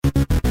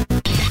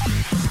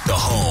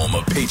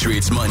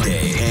Patriots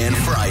Monday and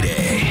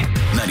Friday.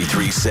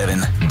 93.7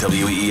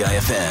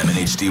 WEIFM and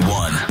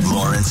HD1,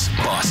 Lawrence,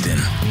 Boston.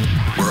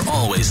 We're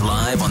always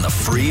live on the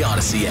free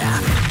Odyssey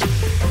app.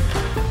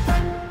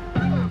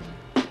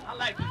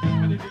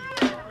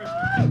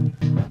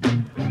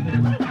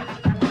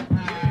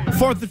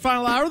 Fourth and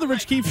final hour of the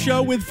Rich Keefe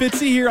Show with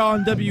Fitzy here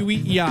on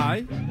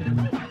WEEI.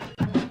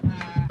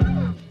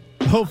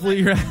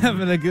 Hopefully you're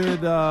having a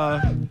good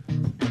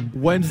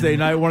Wednesday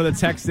night. One of the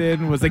texts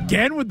in was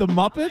again with the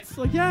Muppets.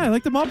 Like, yeah, I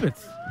like the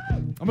Muppets.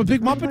 I'm a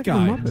big Muppet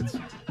guy.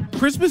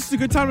 Christmas is a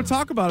good time to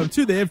talk about them,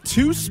 too. They have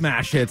 2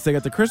 smash hits. They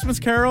got the Christmas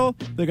Carol.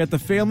 They got the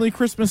Family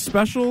Christmas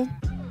Special.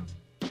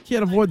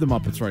 Can't avoid the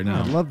Muppets right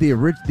now. I love the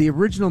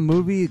original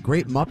movie.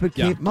 Great Muppet.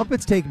 Yeah.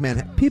 Muppets take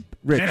Manhattan.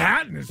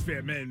 Manhattan is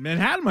fit, man.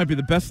 Manhattan might be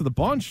the best of the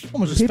bunch.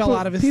 Almost just fell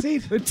out of his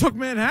seat. They took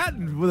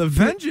Manhattan with a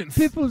vengeance.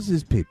 People's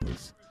is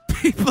people's.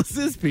 People's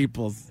is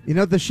people's. You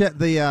know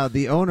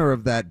the owner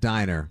of that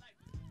diner,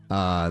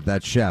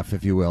 that chef,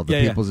 if you will,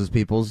 the People's is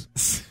people's.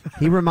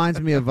 He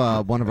reminds me of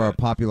one of our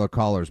popular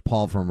callers,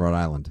 Paul from Rhode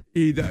Island.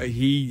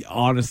 He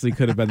honestly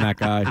could have been that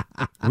guy.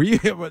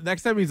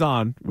 Next time he's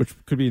on, which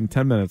could be in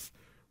 10 minutes,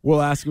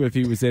 we'll ask him if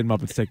he was in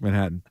Muppets Take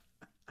Manhattan.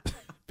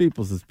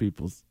 People's is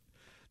people's.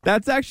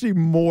 That's actually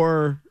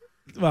more.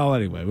 Well,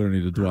 anyway, we don't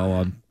need to dwell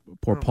on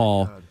poor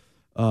Paul.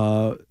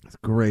 That's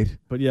great.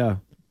 But yeah,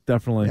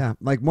 definitely. Yeah,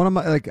 like one of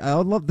my I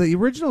love the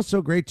original's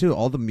so great too.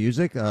 All the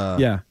music.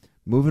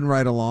 Moving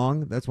Right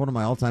Along. That's one of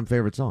my all-time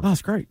favorite songs. Oh,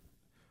 that's great.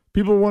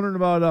 People are wondering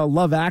about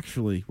Love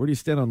Actually. Where do you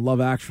stand on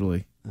Love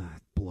Actually?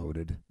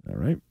 Bloated. All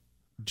right.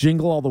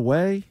 Jingle All the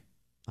Way.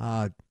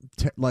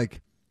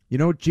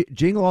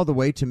 Jingle All the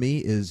Way to me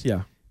is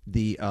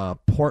the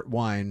port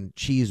wine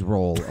cheese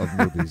roll of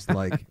movies.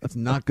 Like, it's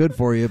not good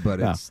for you, but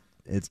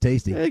it's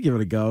tasty. Yeah, give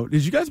it a go.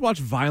 Did you guys watch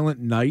Violent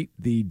Night,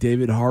 the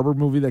David Harbour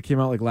movie that came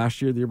out like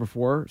last year, the year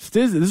before?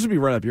 Stiz, this would be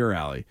right up your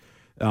alley.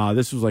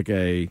 This was like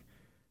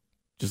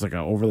just like a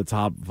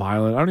over-the-top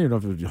violent. I don't even know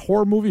if it was a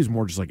horror movie. It was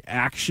more just like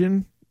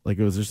action. Like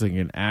it was just like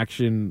an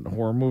action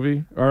horror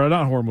movie. Or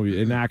not horror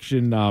movie, an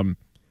action,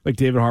 like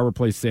David Harbour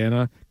plays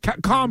Santa.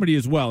 Comedy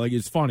as well. Like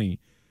it's funny,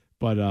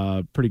 but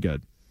pretty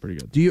good. Pretty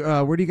good. Do you?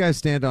 Where do you guys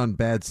stand on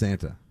Bad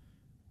Santa?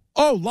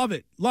 Oh, love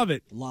it. Love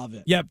it. Love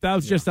it. Yep, that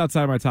was just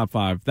outside my top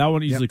 5. That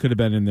one easily could have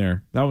been in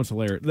there. That one's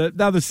hilarious.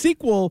 Now, the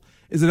sequel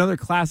is another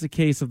classic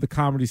case of the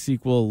comedy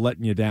sequel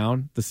letting you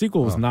down. The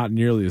sequel was not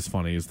nearly as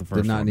funny as the first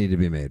one. Did not need to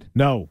be made.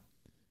 No,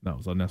 it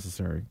was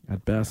unnecessary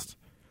at best.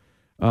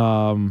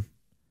 All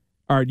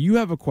right, you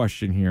have a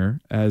question here,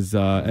 as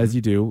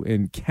you do,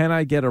 and can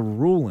I get a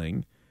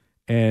ruling?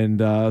 And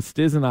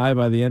Stiz and I,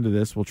 by the end of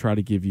this, will try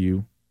to give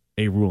you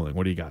a ruling.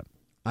 What do you got?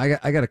 I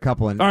got a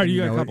couple. And, all right, you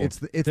got a couple. It's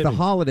the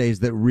holidays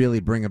that really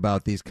bring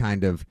about these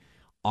kind of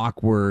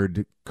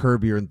awkward,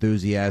 Curb Your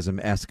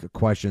Enthusiasm-esque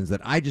questions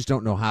that I just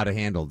don't know how to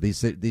handle. These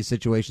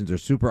situations are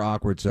super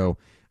awkward, so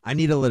I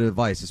need a little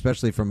advice,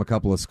 especially from a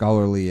couple of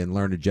scholarly and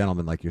learned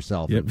gentlemen like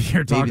yourself. Yep,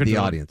 you're talking to the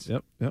them. audience.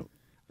 Yep.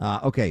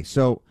 Okay,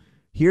 so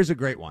here's a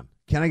great one.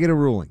 Can I get a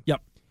ruling?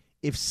 Yep.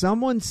 If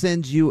someone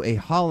sends you a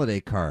holiday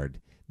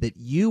card that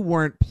you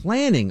weren't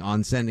planning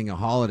on sending a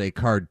holiday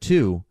card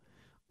to,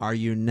 are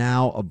you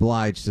now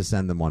obliged to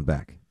send them one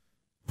back?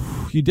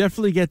 You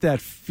definitely get that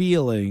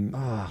feeling.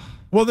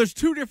 Well, there's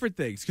 2 different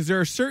things, because there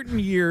are certain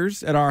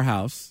years at our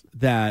house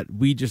that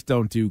we just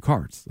don't do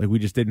cards. Like, we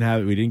just didn't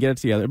have it. We didn't get it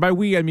together. By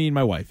we, I mean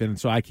my wife, and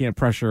so I can't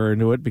pressure her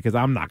into it because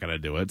I'm not going to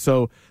do it.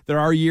 So there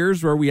are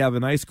years where we have a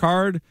nice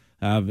card,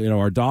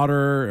 our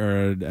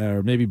daughter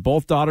or maybe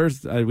both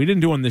daughters. We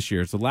didn't do one this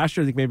year. So last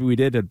year, I think maybe we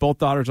did. Had both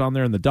daughters on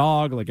there and the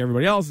dog, like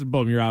everybody else, and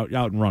boom, you're out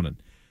and running.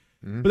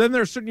 But then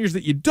there are certain years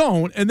that you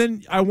don't, and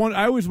then I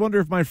always wonder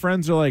if my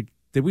friends are like,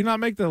 did we not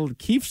make the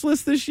Keefe's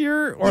list this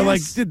year? Or like,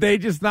 did they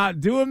just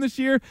not do them this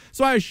year?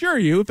 So I assure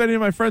you, if any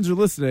of my friends are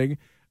listening,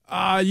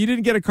 you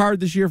didn't get a card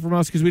this year from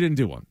us because we didn't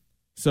do one.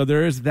 So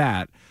there is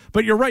that.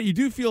 But you're right, you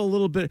do feel a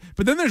little bit.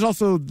 But then there's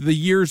also the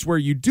years where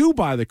you do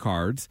buy the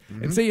cards,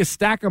 and say you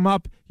stack them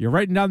up, you're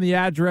writing down the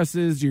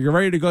addresses, you're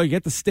ready to go, you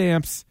get the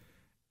stamps,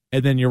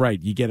 and then you're right,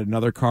 you get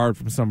another card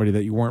from somebody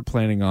that you weren't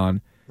planning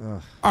on.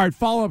 All right,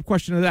 follow-up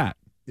question to that.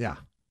 Yeah.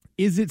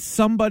 Is it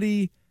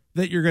somebody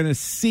that you're going to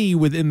see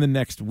within the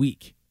next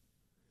week?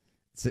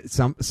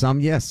 Some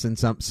yes, and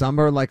some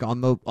are like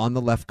on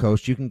the left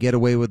coast. You can get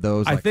away with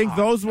those. I think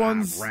those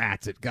ones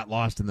rats. It got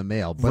lost in the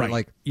mail. But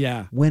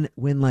right.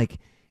 when like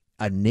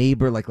a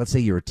neighbor, like let's say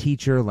you're a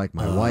teacher, like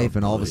my wife,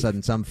 and all of a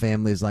sudden some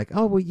family is like,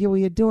 oh,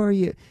 we adore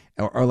you,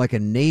 or like a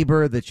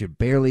neighbor that you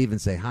barely even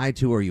say hi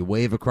to, or you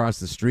wave across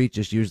the street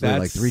just usually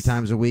like 3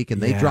 times a week, and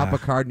they drop a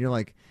card, and you're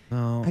like,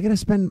 no. I gotta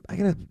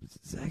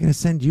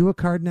send you a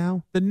card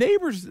now. The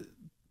neighbors,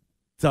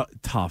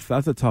 tough.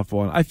 That's a tough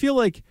one. I feel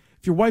like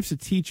if your wife's a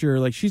teacher,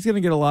 like she's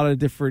gonna get a lot of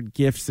different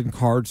gifts and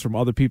cards from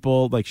other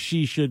people. Like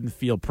she shouldn't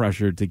feel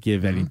pressured to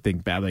give anything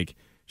bad. Like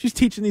she's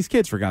teaching these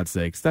kids, for God's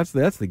sakes. That's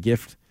the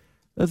gift.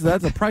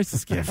 That's a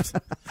priceless gift.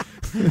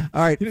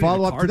 All right,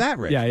 follow up to that,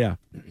 Rick. Yeah.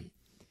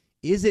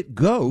 Is it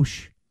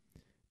gauche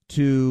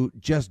to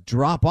just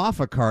drop off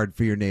a card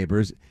for your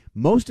neighbors.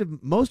 Most of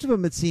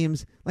them, it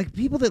seems like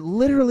people that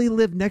literally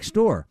live next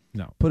door.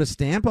 No. Put a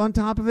stamp on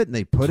top of it, and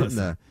they put it in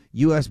the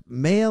U.S.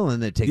 mail,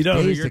 and it takes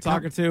days who you're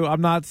talking to?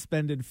 I'm not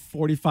spending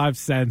 45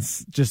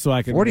 cents just so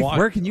I can walk.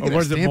 Where can you get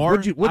a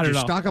stamp? Would you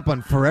stock up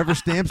on forever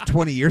stamps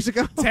 20 years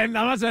ago? I'm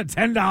not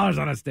spending $10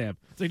 on a stamp.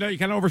 It's like, no, you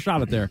kind of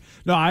overshot it there.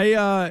 No,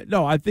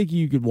 I think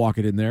you could walk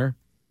it in there.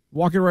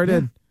 Walk it right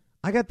in.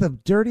 I got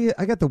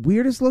the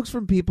weirdest looks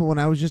from people when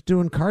I was just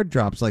doing card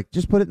drops. Like,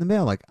 just put it in the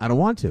mail. Like, I don't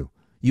want to.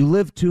 You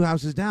live 2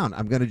 houses down.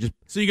 I'm going to just.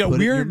 So you got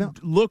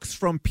weird looks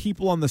from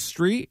people on the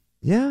street?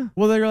 Yeah.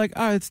 Well, they're like,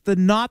 it's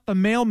not the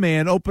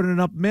mailman opening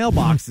up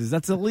mailboxes.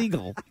 That's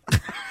illegal.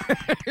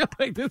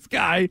 Like, this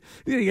guy,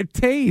 he's going to get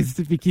tased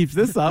if he keeps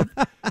this up.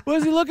 What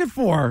is he looking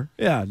for?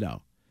 Yeah,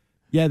 no.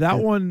 Yeah, that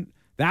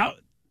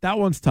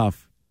one's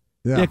tough.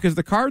 Yeah, because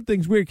the card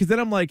thing's weird. Because then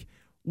I'm like,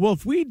 well,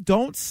 if we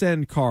don't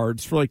send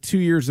cards for like 2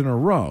 years in a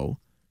row,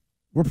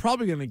 we're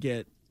probably going to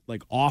get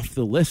like off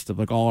the list of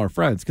like all our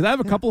friends. Because I have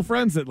a couple of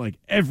friends that like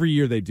every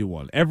year they do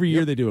one. Every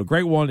year they do a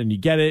great one, and you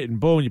get it, and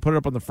boom, you put it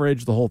up on the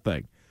fridge, the whole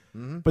thing.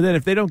 Mm-hmm. But then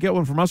if they don't get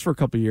one from us for a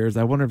couple of years,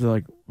 I wonder if they're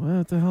like,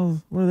 what the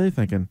hell? What are they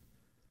thinking?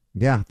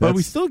 Yeah. But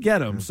we still get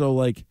them. So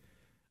like,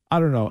 I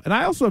don't know. And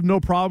I also have no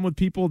problem with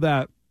people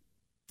that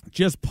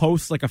just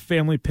post like a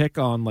family pic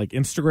on like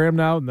Instagram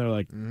now, and they're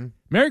like,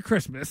 Merry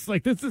Christmas.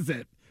 Like, this is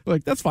it.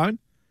 Like, that's fine.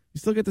 You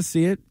still get to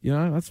see it. You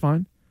know, that's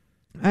fine.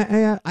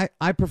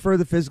 I prefer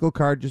the physical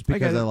card just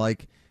because I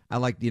like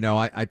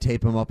I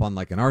tape them up on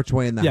like an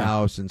archway in the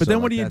house. And but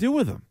then what do you do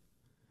with them?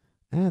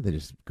 They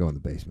just go in the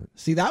basement.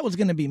 See, that was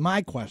going to be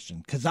my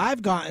question, because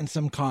I've gotten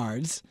some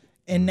cards,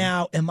 and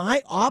now am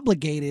I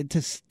obligated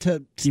to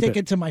stick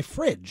it to my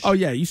fridge? Oh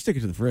yeah, you stick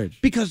it to the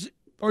fridge because.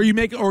 Or you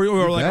make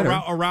or like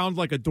around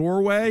like a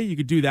doorway. You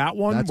could do that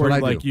one. That's where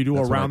what like do. you do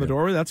That's around the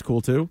doorway. That's cool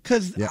too.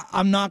 Because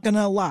I'm not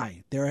gonna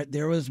lie,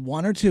 there was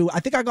one or two. I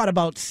think I got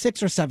about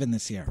 6 or 7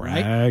 this year.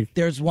 Brag. Right?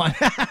 There's one.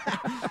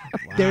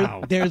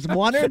 Wow. There's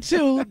one or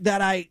two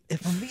that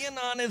if I'm being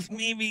honest,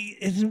 maybe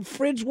isn't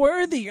fridge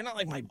worthy. You're not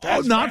like my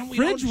best not friend.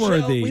 fridge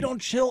worthy. We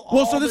don't chill.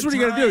 Well, so this is what you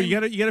got to do. You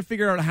got to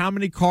figure out how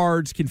many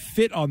cards can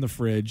fit on the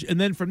fridge,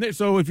 and then from there.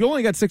 So if you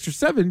only got 6 or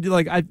 7,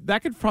 that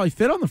could probably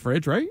fit on the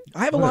fridge, right?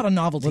 I have a lot of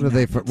novelty. What are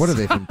they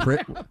from?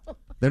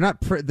 They're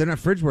not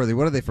fridge worthy.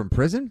 What are they from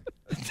prison?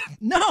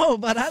 No,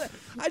 but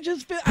I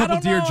just feel Couple I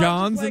don't Dear know.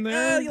 Johns like, in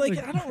there.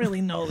 I don't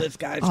really know this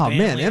guy's. Oh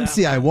man, family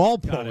MCI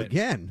Walpole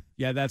again.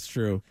 Yeah, that's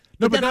true.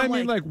 No, but then I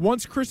mean, like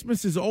once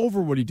Christmas is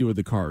over, what do you do with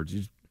the cards?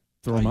 You just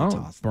throw them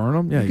out, burn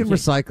them. Yeah, you can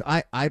recycle.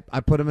 I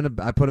put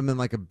them in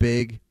like a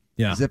big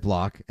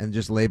Ziploc and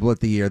just label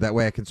it the year. That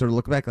way, I can sort of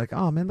look back like,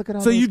 oh man, look at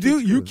all. So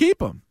those you keep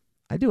them.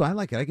 I do. I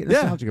like it. I get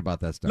nostalgic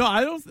about that stuff. No,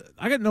 I don't.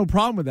 I got no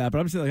problem with that. But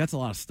I'm saying like that's a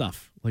lot of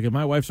stuff. Like if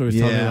my wife's always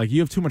telling me like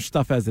you have too much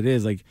stuff as it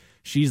is. Like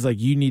she's like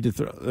you need to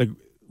throw. Like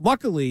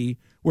luckily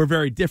we're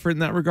very different in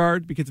that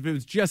regard, because if it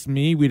was just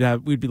me, we'd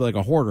be like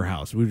a hoarder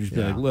house. We'd just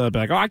be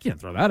like oh, I can't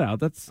throw that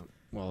out. That's.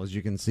 Well, as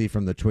you can see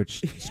from the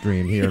Twitch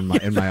stream here in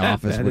my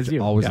office, which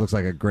always looks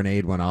like a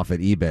grenade went off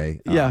at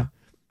eBay.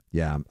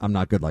 Yeah, I'm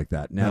not good like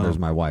that. Now there's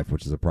my wife,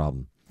 which is a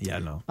problem. Yeah,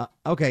 no.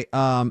 Okay,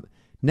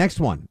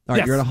 next one. All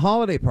right, you're at a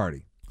holiday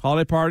party.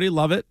 Holiday party,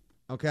 love it.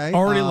 Okay,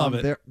 already love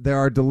it. There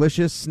are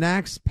delicious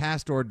snacks,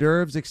 past hors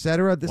d'oeuvres,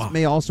 etc. This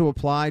may also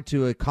apply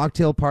to a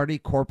cocktail party,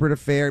 corporate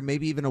affair,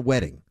 maybe even a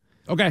wedding.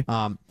 Okay.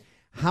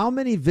 How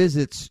many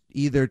visits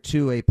either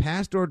to a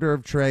past hors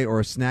d'oeuvre tray or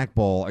a snack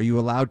bowl are you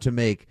allowed to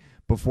make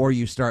before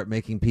you start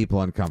making people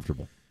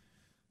uncomfortable?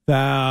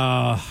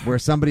 Where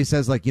somebody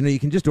says like, you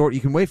can just order,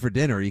 you can wait for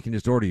dinner, or you can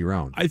just order your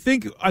own. I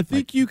think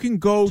you can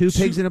go 2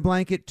 pigs in a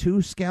blanket,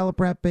 2 scallop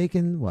wrap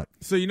bacon. What?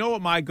 So you know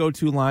what my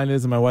go-to line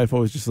is, and my wife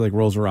always just like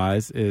rolls her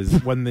eyes,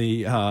 is when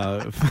the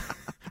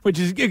which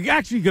is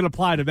actually going to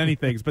apply to many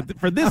things, but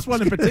for this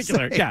one in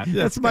particular,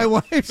 that's my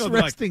wife's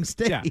resting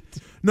state. Yeah.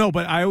 No,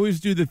 but I always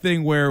do the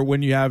thing where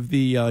when you have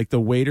the like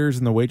the waiters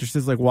and the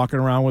waitresses like walking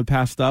around with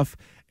past stuff,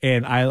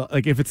 and I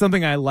like if it's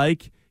something I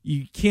like.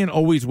 You can't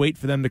always wait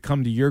for them to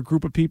come to your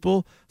group of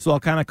people, so I'll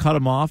kind of cut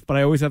them off, but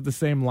I always have the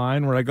same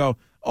line where I go,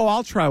 oh,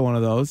 I'll try one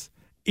of those,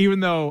 even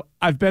though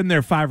I've been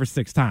there 5 or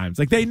 6 times.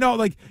 Like, they know,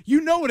 like,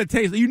 you know what it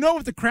tastes like. You know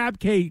what the crab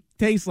cake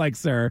tastes like,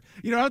 sir.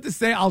 You don't have to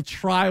say, I'll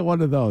try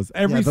one of those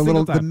every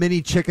single time. The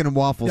mini chicken and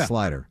waffle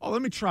slider. Oh,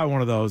 let me try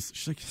one of those.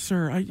 She's like,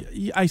 sir,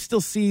 I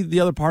still see the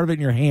other part of it in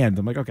your hand.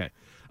 I'm like, okay.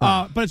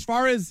 But as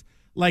far as,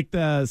 like,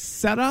 the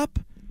setup,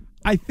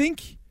 I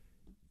think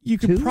you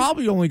could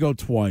probably only go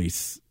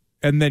twice.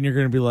 And then you're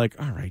going to be like,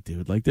 all right,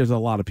 dude, like there's a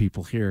lot of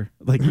people here.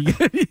 Like,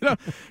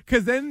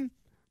 because then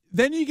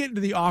you get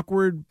into the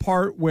awkward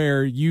part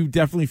where you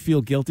definitely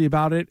feel guilty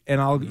about it.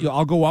 And I'll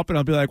go up and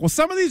I'll be like, well,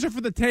 some of these are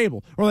for the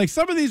table, or like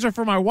some of these are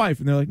for my wife.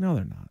 And they're like, no,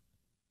 they're not.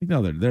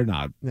 No, they're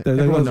not.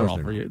 Those are all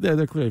for you.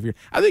 They're clearly for you.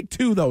 I think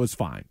 2 though is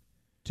fine.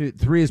 2,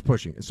 3 is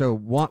pushing. So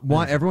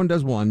one everyone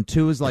does 1.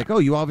 2 is like, oh,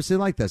 you obviously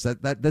like this. That's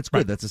good.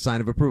 Right. That's a sign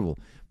of approval.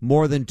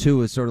 More than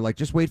 2 is sort of like,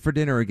 just wait for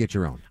dinner or get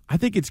your own. I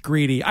think it's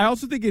greedy. I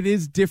also think it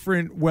is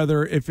different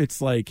whether if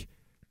it's like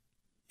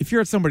if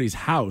you're at somebody's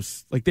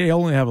house, like they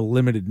only have a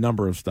limited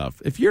number of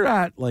stuff. If you're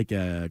at like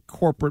a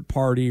corporate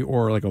party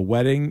or like a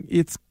wedding,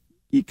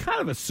 you kind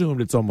of assumed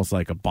it's almost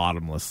like a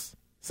bottomless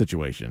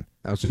situation.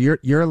 Oh, so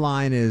your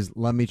line is,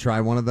 let me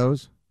try one of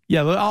those?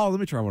 Yeah, let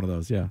me try one of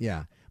those, yeah.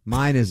 Yeah.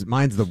 Mine's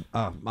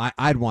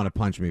I'd want to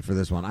punch me for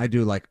this one. I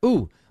do like,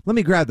 ooh, let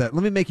me grab that.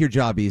 Let me make your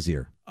job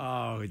easier.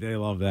 Oh, they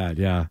love that,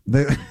 yeah.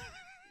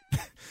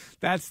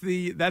 That's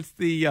the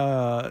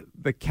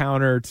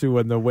counter to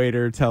when the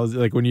waiter tells you,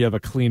 like when you have a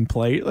clean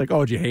plate, like,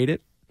 oh, did you hate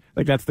it?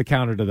 Like that's the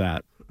counter to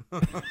that.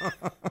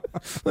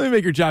 Let me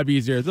make your job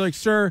easier. They're like,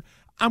 sir,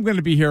 I'm going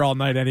to be here all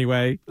night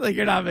anyway. Like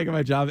you're not making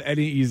my job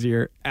any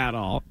easier at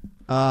all.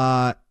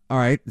 All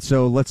right,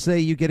 so let's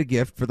say you get a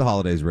gift for the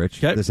holidays,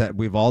 Rich. Okay.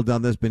 We've all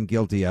done this, been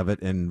guilty of it,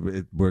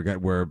 and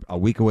we're a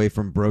week away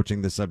from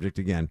broaching the subject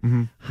again.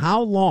 Mm-hmm.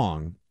 How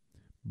long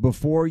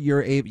before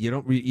you're able?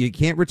 You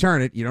can't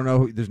return it. You don't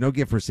know. There's no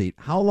gift receipt.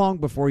 How long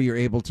before you're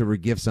able to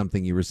regift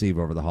something you receive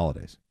over the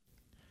holidays?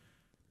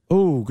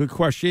 Oh, good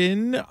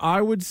question.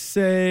 I would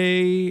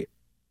say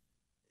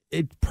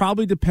it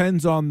probably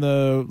depends on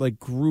the like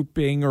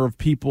grouping or of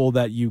people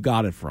that you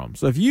got it from.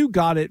 So if you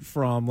got it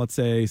from, let's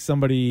say,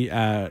 somebody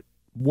at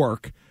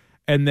work,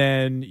 and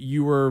then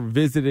you were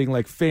visiting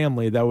like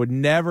family that would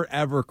never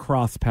ever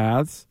cross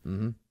paths,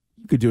 you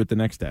could do it the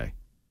next day.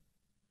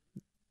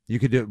 You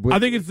could do it. I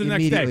think it's the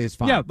next day. Is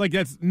fine. Yeah, like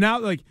that's now.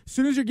 Like as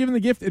soon as you're given the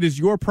gift, it is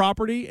your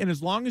property, and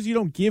as long as you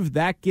don't give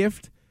that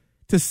gift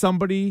to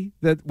somebody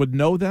that would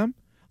know them,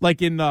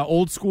 like in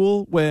old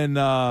school when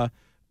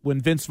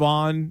Vince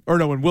Vaughn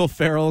when Will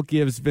Ferrell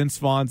gives Vince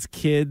Vaughn's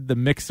kid the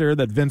mixer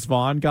that Vince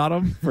Vaughn got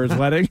him for his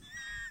wedding.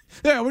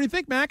 Yeah, what do you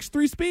think, Max?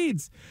 3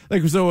 speeds.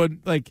 Like so,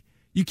 like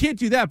you can't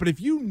do that. But if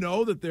you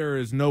know that there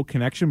is no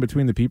connection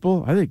between the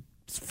people, I think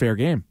it's fair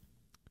game.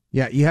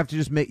 Yeah, you have to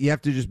just make. You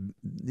have to just.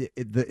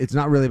 It's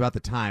not really about the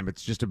time.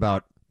 It's just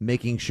about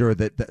making sure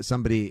that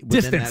somebody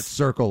within that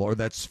circle or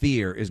that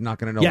sphere is not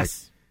going to know.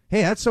 Yes. Like,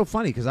 hey, that's so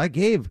funny because I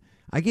gave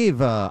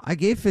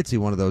Fitzy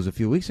one of those a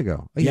few weeks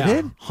ago. Oh, you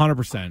did?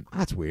 100%.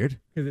 That's weird.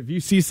 Because if you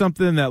see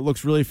something that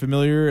looks really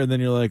familiar, and then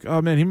you're like,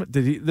 "Oh man,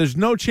 there's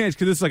no chance."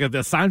 Because it's like a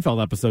Seinfeld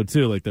episode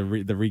too, like the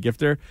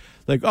regifter.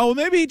 Like, oh, well,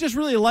 maybe he just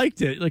really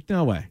liked it. Like,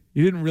 no way,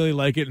 you didn't really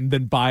like it, and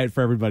then buy it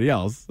for everybody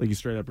else. Like, you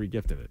straight up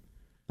regifted it.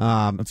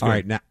 All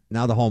right,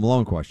 now the Home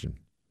Alone question: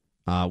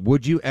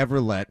 Would you ever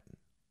let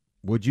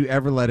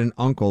an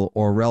uncle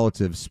or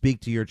relative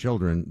speak to your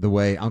children the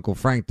way Uncle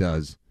Frank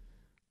does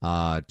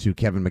to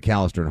Kevin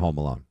McAllister in Home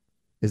Alone?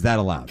 Is that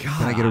allowed? God,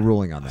 Can I get a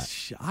ruling on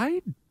that?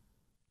 I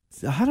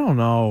don't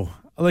know.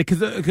 Like,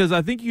 because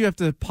I think you have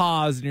to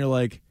pause and you're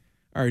like,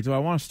 all right, do I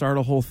want to start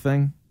a whole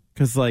thing?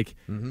 Because, like,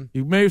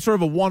 you maybe sort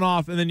of a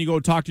one-off, and then you go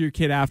talk to your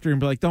kid after and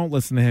be like, don't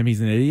listen to him.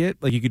 He's an idiot.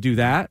 Like, you could do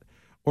that.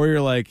 Or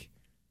you're like,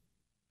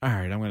 all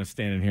right, I'm going to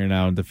stand in here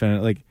now and defend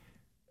it. Like,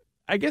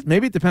 I guess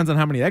maybe it depends on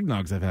how many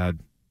eggnogs I've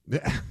had.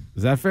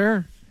 Is that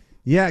fair?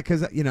 Yeah,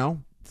 because,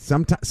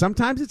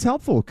 sometimes it's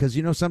helpful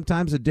because,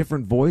 sometimes a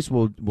different voice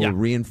will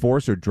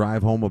reinforce or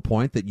drive home a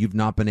point that you've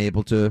not been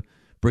able to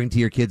bring to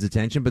your kids'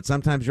 attention. But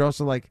sometimes you're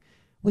also like,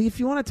 well, if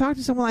you want to talk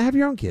to someone, I have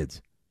your own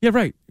kids. Yeah,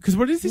 right. Because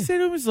what does he say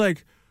to him? He's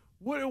like,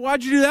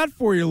 why'd you do that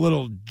for, you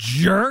little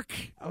jerk?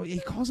 Oh, he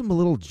calls him a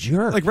little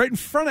jerk. Like right in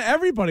front of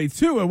everybody,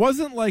 too. It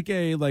wasn't like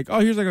oh,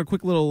 here's like a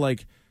quick little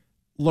like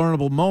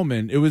learnable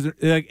moment. It was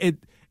like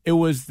it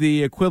was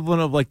the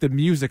equivalent of like the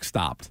music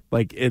stopped,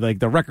 like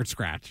the record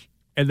scratch.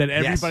 And then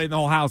everybody in the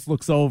whole house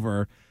looks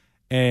over,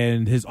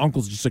 and his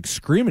uncle's just like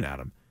screaming at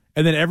him.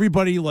 And then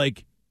everybody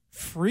like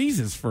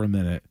freezes for a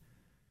minute.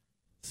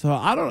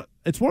 So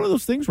it's one of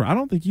those things where I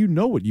don't think you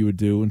know what you would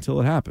do until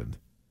it happened.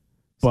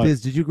 But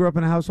Stiz, did you grow up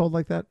in a household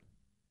like that?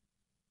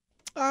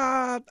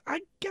 I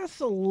guess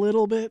a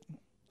little bit.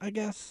 I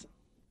guess.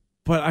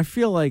 But I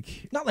feel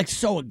like not like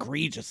so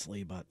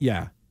egregiously, but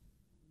yeah.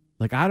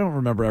 Like, I don't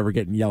remember ever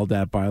getting yelled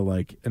at by,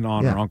 like, an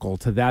aunt or uncle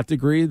to that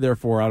degree.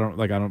 Therefore,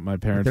 my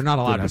parents... They're not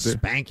allowed to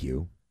spank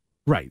you.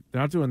 Right.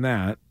 They're not doing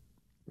that.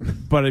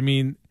 But, I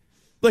mean,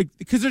 like,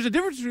 because there's a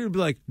difference between,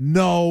 like,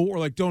 no, or,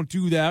 like, don't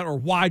do that, or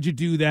why'd you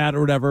do that, or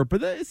whatever.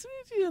 But as soon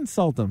as you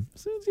insult them, as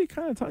soon as you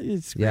kind of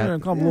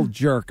and call them a little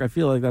jerk, I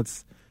feel like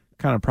that's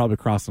kind of probably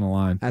crossing the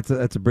line. That's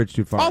a bridge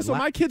too far. Also,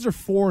 my kids are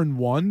 4 and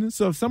 1,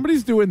 so if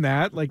somebody's doing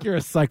that, like, you're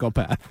a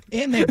psychopath.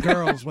 And they're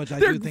girls, which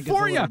I do think is a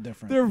little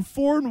different. They're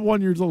 4 and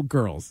 1 years old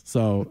girls,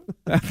 so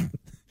you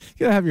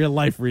gotta have your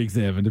life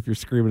re-examined if you're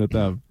screaming at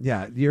them.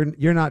 Yeah,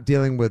 you're not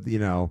dealing with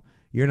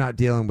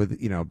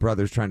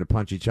brothers trying to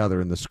punch each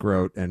other in the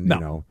scrot and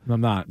I'm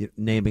not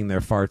naming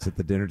their farts at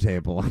the dinner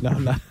table. No,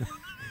 I'm not.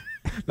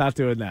 Not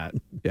doing that.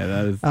 Yeah,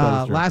 that is true.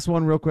 Last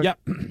one, real quick. Yep.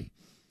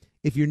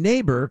 If your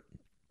neighbor.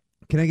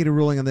 Can I get a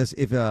ruling on this?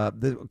 If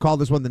call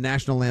this one the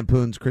National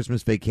Lampoon's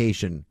Christmas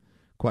Vacation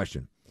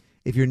question.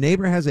 If your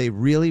neighbor has a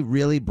really,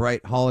 really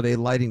bright holiday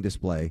lighting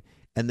display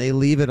and they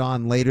leave it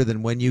on later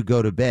than when you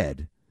go to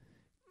bed,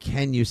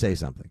 can you say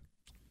something?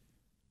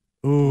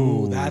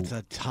 Ooh, that's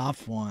a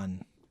tough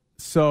one.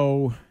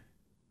 So,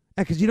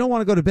 Because you don't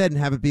want to go to bed and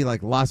have it be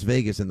like Las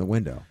Vegas in the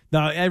window.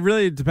 No, it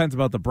really depends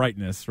about the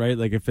brightness, right?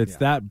 Like if it's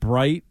that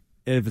bright,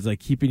 if it's like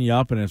keeping you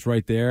up and it's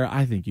right there,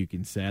 I think you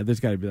can say there's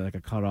got to be like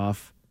a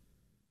cutoff.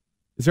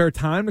 Is there a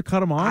time to cut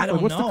them off? I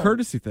don't what's know. the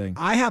courtesy thing?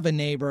 I have a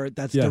neighbor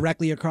that's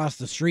directly across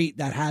the street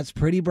that has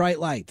pretty bright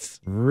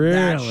lights. Really?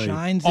 That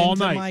shines all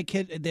into night. my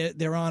kid.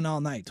 They're on all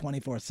night,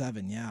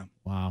 24/7. Yeah.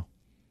 Wow.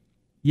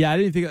 Yeah, I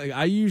didn't think. Like,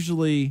 I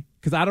usually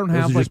because I don't Those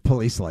have are like just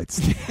police lights.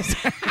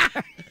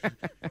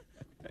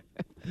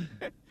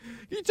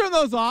 you turn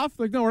those off.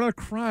 Like, no, we're not a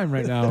crime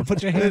right now.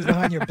 Put your hands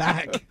behind your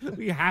back.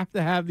 We have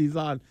to have these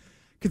on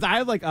because I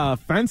have like a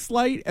fence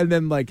light and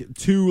then like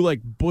two like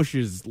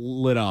bushes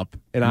lit up,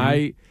 and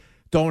I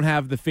don't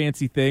have the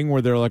fancy thing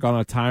where they're like on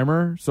a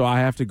timer, so I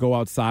have to go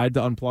outside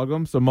to unplug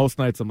them. So most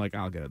nights I'm like,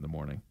 I'll get it in the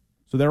morning.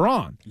 So they're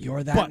on.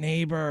 You're that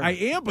neighbor. I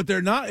am, but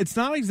they're not. It's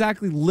not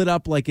exactly lit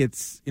up like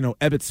it's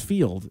Ebbets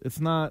Field.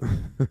 It's not.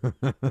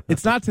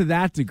 It's not to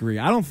that degree.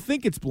 I don't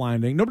think it's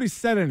blinding. Nobody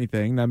said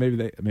anything. Now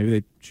maybe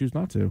they choose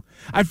not to.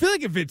 I feel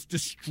like if it's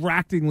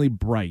distractingly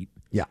bright,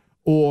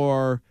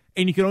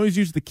 and you can always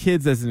use the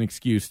kids as an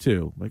excuse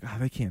too. Like,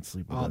 they can't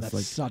sleep with us. That's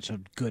like, such a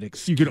good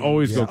excuse. you can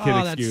always go kid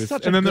that's excuse,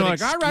 such and a then they're good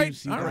like, all right,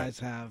 excuse you guys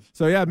have.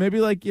 So yeah, maybe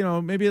like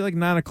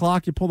 9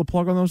 o'clock, you pull the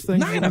plug on those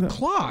things. 9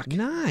 o'clock.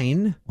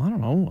 9. I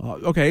don't know.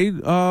 Okay,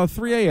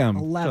 3 a.m.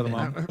 11.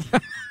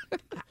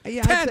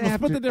 Yeah, 10, I'd say let's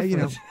split the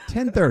difference.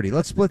 10:30.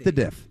 Let's split the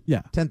diff.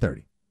 Yeah,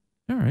 10:30.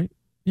 all right.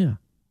 Yeah,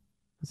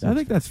 I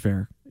think that's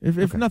fair.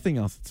 If nothing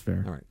else, it's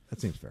fair. All right, that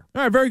seems fair.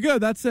 All right, very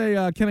good. That's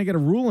a can I get a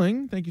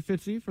ruling? Thank you,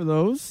 Fitzy, for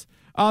those.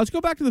 Let's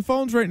go back to the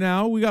phones right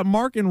now. We got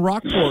Mark in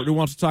Rockport who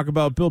wants to talk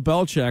about Bill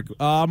Belichick.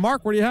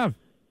 Mark, what do you have?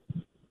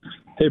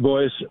 Hey,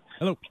 boys.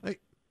 Hello. Hey.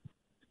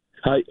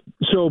 Hi.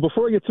 So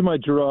before I get to my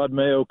Gerard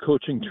Mayo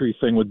coaching tree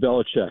thing with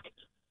Belichick,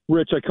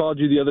 Rich, I called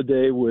you the other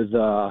day with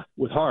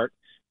Hart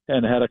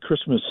and had a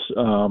Christmas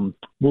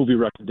movie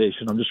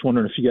recommendation. I'm just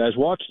wondering if you guys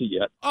watched it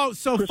yet. Oh,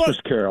 so Christmas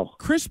Carol.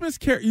 Christmas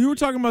Carol. You were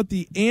talking about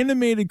the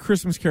animated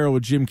Christmas Carol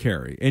with Jim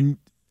Carrey, and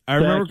I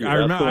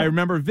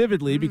remember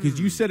vividly because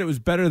you said it was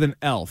better than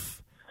Elf.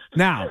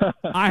 Now,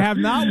 I have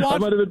not watched. I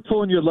might have been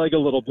pulling your leg a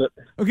little bit.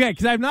 Okay,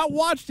 because I have not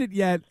watched it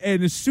yet,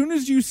 and as soon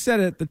as you said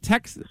it, the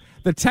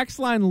text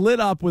line lit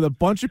up with a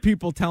bunch of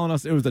people telling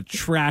us it was a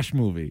trash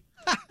movie.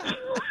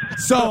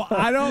 So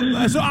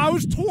I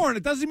was torn.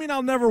 It doesn't mean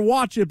I'll never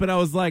watch it, but I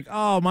was like,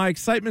 oh, my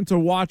excitement to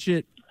watch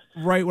it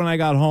right when I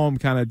got home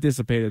kind of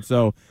dissipated.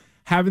 So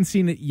haven't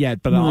seen it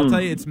yet, but I'll tell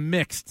you it's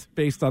mixed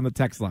based on the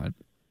text line.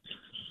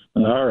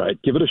 All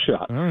right, give it a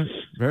shot. All right,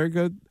 very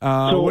good.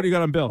 What do you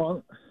got on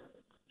Bill?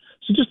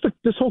 So just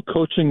this whole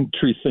coaching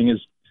tree thing is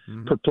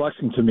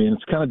perplexing to me, and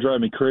it's kind of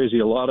driving me crazy.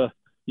 A lot of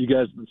you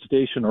guys at the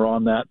station are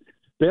on that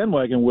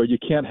bandwagon where you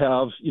can't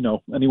have,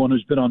 anyone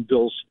who's been on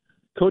Bill's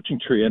coaching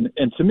tree.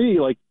 And to me,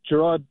 like,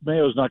 Gerard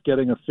Mayo's not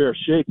getting a fair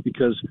shake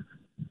because,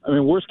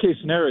 worst case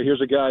scenario,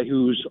 here's a guy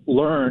who's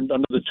learned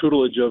under the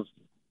tutelage of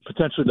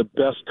potentially the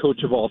best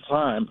coach of all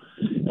time.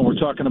 And we're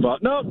talking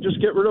about, no, just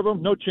get rid of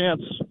him. No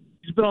chance.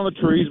 He's been on the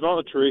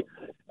tree.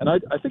 And I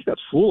think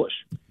that's foolish.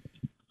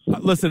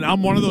 Listen,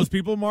 I'm one of those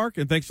people, Mark,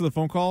 and thanks for the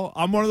phone call.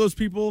 I'm one of those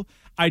people.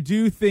 I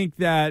do think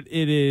that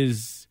it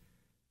is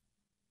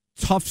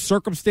tough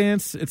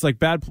circumstance. It's like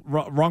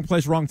wrong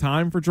place, wrong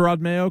time for Gerard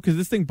Mayo because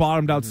this thing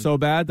bottomed out so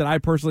bad that I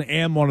personally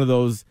am one of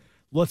those,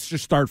 let's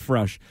just start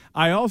fresh.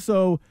 I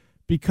also,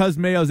 because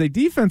Mayo's a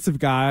defensive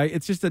guy,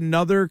 it's just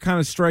another kind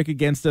of strike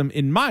against him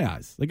in my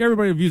eyes. Like,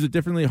 everybody views it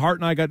differently. Hart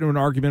and I got into an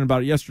argument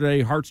about it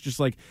yesterday. Hart's just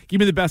like, give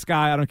me the best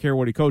guy. I don't care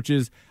what he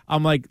coaches.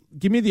 I'm like,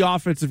 give me the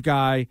offensive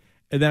guy.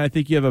 And then I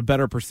think you have a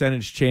better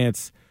percentage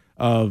chance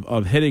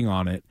of hitting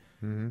on it.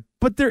 Mm-hmm.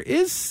 But there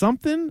is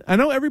something. I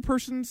know every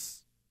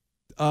person's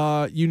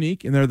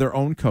unique and they're their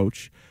own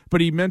coach.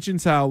 But he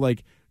mentions how,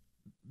 like,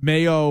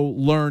 Mayo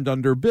learned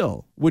under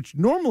Bill, which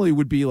normally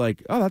would be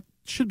like, oh, that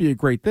should be a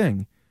great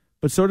thing.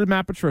 But so did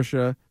Matt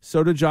Patricia.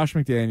 So did Josh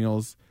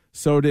McDaniels.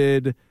 So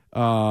did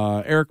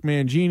Eric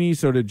Mangini.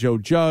 So did Joe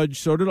Judge.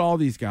 So did all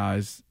these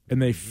guys.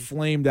 And they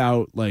flamed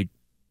out, like,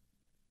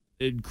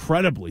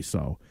 incredibly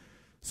so.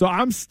 So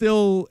I'm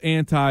still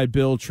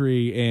anti-Bill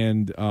Tree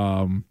and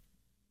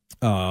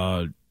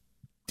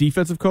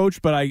defensive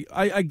coach, but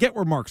I get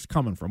where Mark's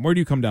coming from. Where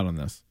do you come down on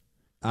this?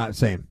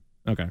 Same.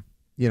 Okay.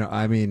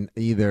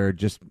 Either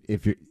just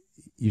if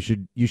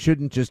you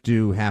shouldn't just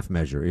do half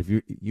measure. If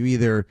you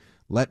either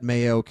let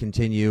Mayo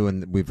continue,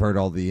 and we've heard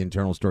all the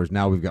internal stories.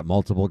 Now we've got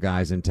multiple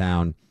guys in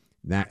town,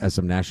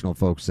 some national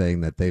folks saying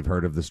that they've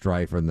heard of the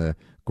strife and the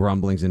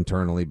grumblings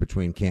internally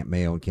between Camp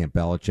Mayo and Camp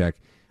Belichick.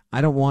 I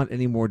don't want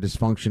any more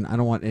dysfunction. I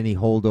don't want any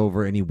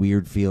holdover, any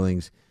weird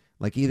feelings.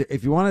 Like, either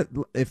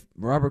if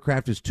Robert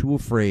Kraft is too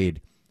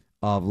afraid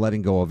of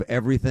letting go of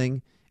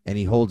everything and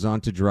he holds on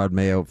to Gerard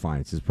Mayo,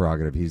 fine, it's his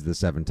prerogative. He's the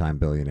 7-time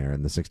billionaire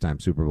and the 6-time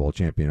Super Bowl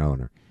champion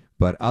owner.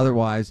 But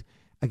otherwise,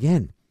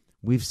 again,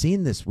 we've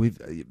seen this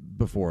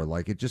before.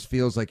 Like, it just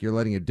feels like you're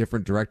letting a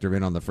different director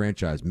in on the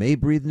franchise. May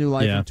breathe new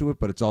life into it,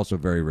 but it's also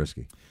very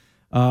risky.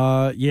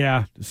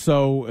 Yeah.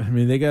 So, I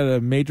mean, they got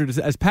a major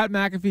decision. As Pat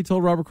McAfee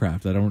told Robert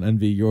Kraft, I don't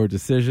envy your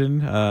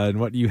decision and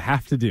what you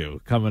have to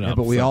do coming up.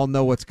 But we all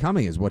know what's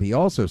coming is what he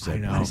also said. I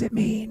know. What does it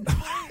mean?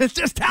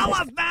 Just tell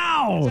us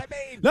now. What does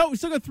it mean? No, we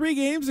still got 3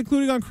 games,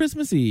 including on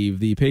Christmas Eve.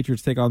 The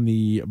Patriots take on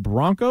the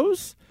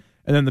Broncos,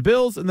 and then the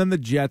Bills, and then the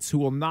Jets, who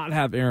will not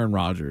have Aaron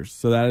Rodgers.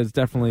 So that is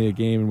definitely a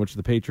game in which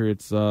the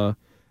Patriots, I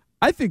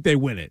think they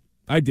win it.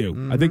 I do.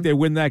 Mm-hmm. I think they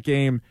win that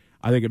game.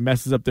 I think it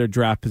messes up their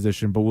draft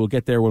position, but we'll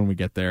get there when we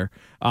get there.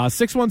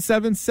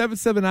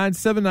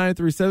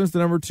 617-779-7937 is the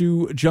number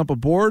to jump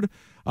aboard.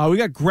 We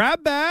got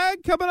Grab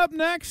Bag coming up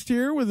next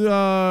here with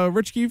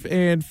Rich Keefe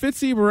and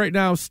Fitzy, but right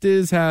now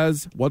Stiz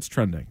has What's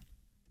Trending.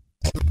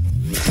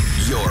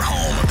 Your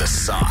home of the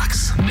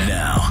Sox.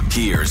 Now,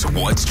 here's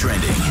What's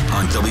Trending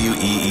on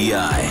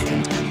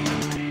WEEI.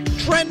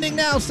 Trending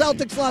now,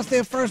 Celtics lost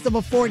their first of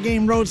a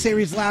 4-game road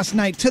series last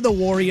night to the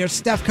Warriors.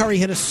 Steph Curry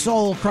hit a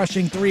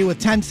soul-crushing 3 with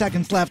 10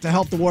 seconds left to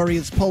help the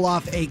Warriors pull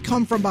off a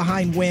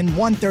come-from-behind win,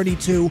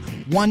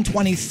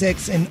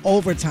 132-126 in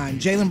overtime.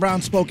 Jaylen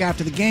Brown spoke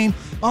after the game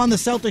on the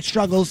Celtics'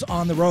 struggles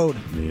on the road.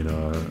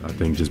 I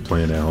think just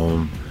playing at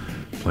home,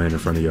 playing in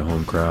front of your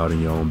home crowd in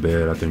your own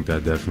bed, I think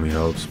that definitely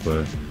helps.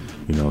 But,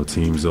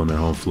 teams on their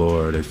home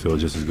floor, they feel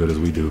just as good as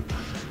we do.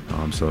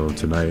 So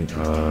tonight,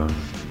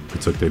 they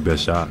took their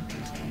best shot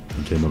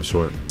and came up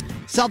short.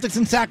 Celtics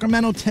in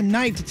Sacramento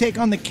tonight to take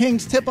on the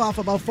Kings. Tip-off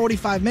about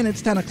 45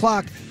 minutes, 10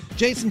 o'clock.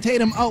 Jason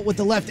Tatum out with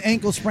the left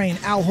ankle sprain.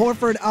 Al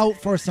Horford out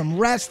for some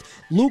rest.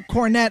 Luke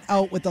Cornett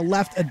out with the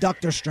left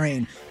adductor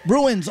strain.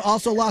 Bruins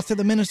also lost to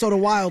the Minnesota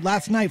Wild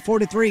last night,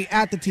 4-3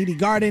 at the TD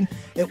Garden.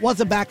 It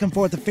was a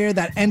back-and-forth affair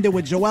that ended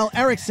with Joel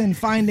Eriksson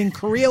finding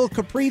Kirill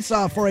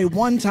Kaprizov for a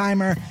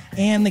one-timer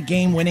and the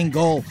game-winning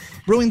goal.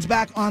 Bruins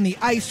back on the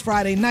ice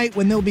Friday night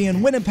when they'll be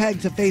in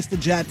Winnipeg to face the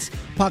Jets.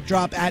 Puck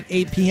drop at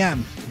 8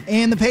 p.m.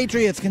 And the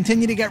Patriots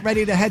continue to get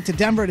ready to head to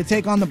Denver to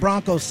take on the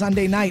Broncos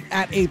Sunday night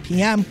at 8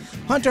 p.m.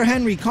 Hunter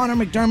Henry, Connor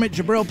McDermott,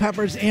 Jabril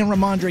Peppers, and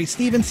Ramondre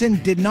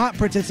Stevenson did not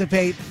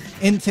participate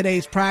in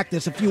today's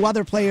practice. A few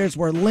other players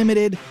were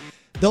limited.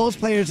 Those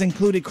players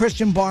included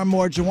Christian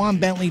Barmore, Juwan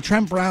Bentley,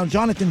 Trent Brown,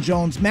 Jonathan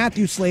Jones,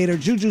 Matthew Slater,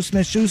 Juju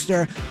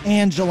Smith-Schuster,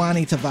 and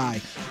Jelani Tavai.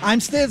 I'm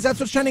Stiz. That's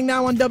what's trending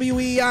now on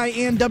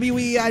WEEI and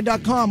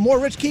WEEI.com. More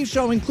Rich Keefe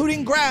Show,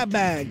 including Grab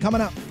Bag,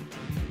 coming up.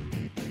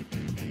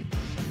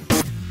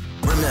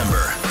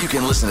 Remember, you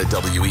can listen to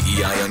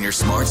WEEI on your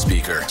smart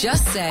speaker.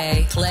 Just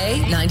say, play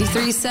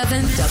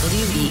 93.7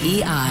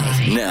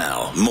 WEEI.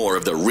 Now, more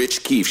of the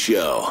Rich Keefe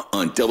Show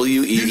on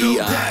WEEI. You know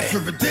Dasher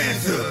and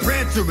Dancer,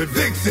 Prancer and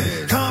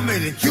Vixen,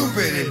 Comet and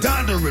Cupid and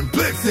Donder and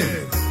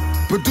Blitzen.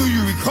 But do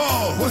you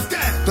recall, what's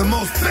that? The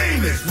most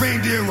famous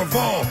reindeer of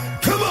all.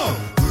 Come on!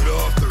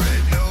 Rudolph the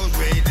red-nosed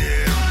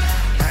reindeer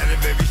had a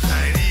very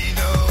shiny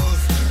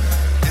nose.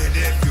 And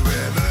if you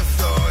ever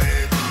saw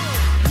it,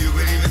 you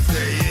would even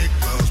say it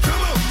glows.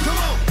 Come on!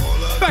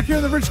 Back here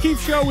on the Rich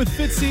Keefe Show with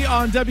Fitzy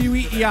on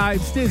WEEI.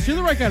 Stiz, you're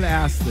the right guy to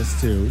ask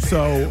this to.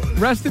 So,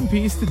 rest in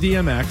peace to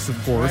DMX,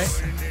 of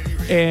course.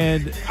 Right.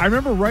 And I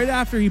remember right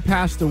after he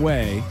passed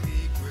away,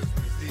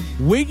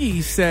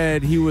 Wiggy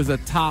said he was a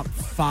top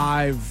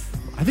 5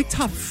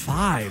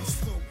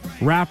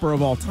 rapper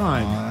of all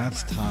time. Oh,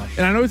 that's tough.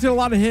 And I know he's got a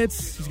lot of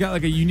hits. He's got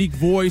like a unique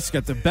voice.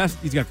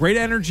 He's got great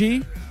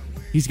energy.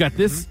 He's got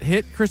this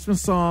hit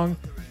Christmas song.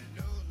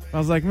 I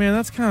was like, man,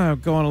 that's kind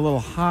of going a little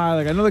high.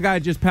 Like, I know the guy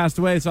just passed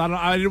away, so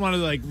I didn't want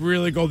to like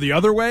really go the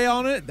other way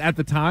on it at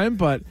the time,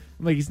 but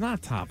I'm like, he's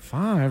not top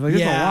 5. Like,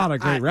 there's a lot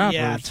of great rappers.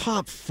 Yeah,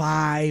 top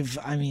 5.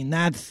 I mean,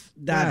 that's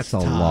a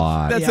tough.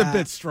 lot. That's a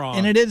bit strong.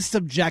 And it is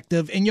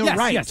subjective. And you're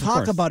right. Yes,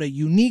 talk about a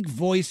unique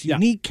voice,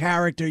 unique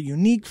character,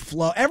 unique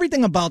flow.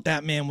 Everything about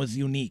that man was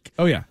unique.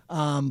 Oh, yeah.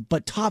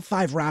 But top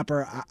 5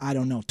 rapper, I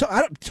don't know.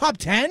 Top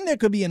 10, there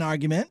could be an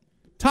argument.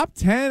 Top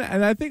 10,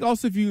 and I think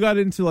also if you got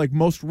into like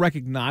most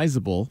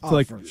recognizable, so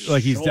like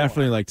he's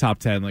definitely like top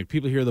 10. Like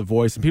people hear the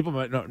voice, and people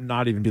might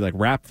not even be like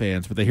rap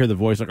fans, but they hear the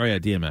voice like, oh yeah,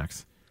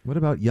 DMX. What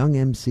about Young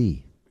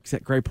MC?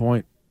 Great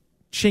point.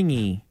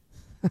 Chingy,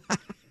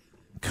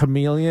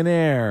 Chameleon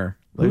Air.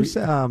 Who's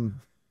not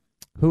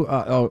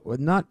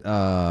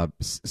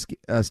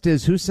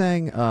Stiz? Who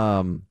sang?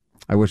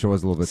 I wish I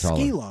was a little bit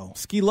taller.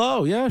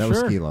 Skee-Lo, yeah, that sure. was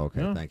Skee-Lo.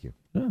 Okay, yeah. Thank you.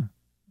 Yeah,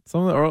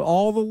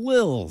 all the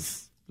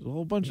Lils. A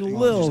whole bunch of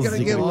Lils. Just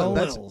gotta get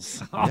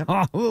Lils. Yep.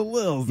 All the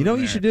Lils. You know what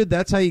you should do?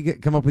 That's how you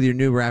come up with your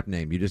new rap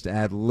name. You just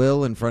add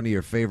Lil in front of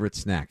your favorite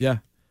snack. Yeah.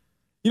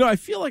 You know, I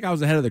feel like I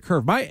was ahead of the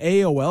curve. My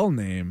AOL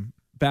name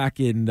back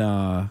in,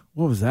 what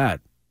was that?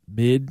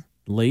 Late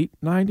 90s?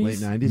 Late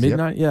 90s,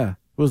 Midnight, yeah. It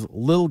was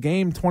Lil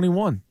Game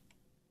 21.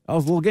 That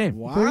was Lil Game.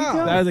 Wow.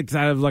 That was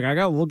excited. I was like, I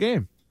got a Lil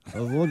Game.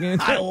 That was a Lil Game.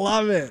 I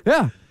love it.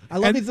 Yeah. I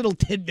love these little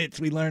tidbits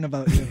we learn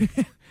about you.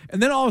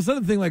 And then all of a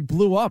sudden the thing like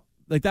blew up.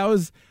 Like that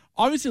was...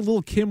 Obviously,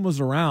 Lil Kim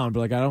was around, but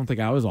like I don't think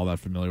I was all that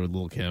familiar with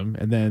Lil Kim.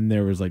 And then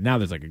there was like now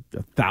there's like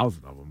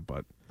 1,000 of them.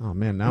 But oh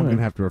man, now I'm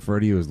gonna have to refer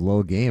to you as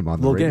Lil Game on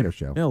the radio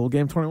show. Yeah, Lil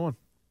Game 21.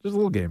 Just a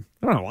little game.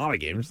 I don't know a lot of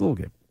games. Just a little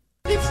game.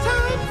 It's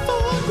time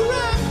for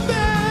Grab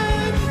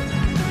Bag.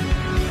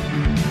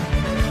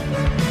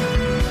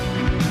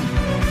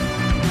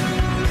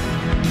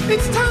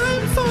 It's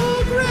time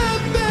for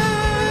Grab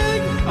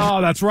Bag.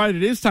 Oh, that's right.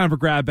 It is time for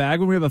Grab Bag.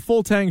 When we have a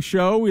full tank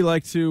show, we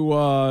like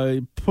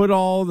to put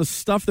all the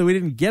stuff that we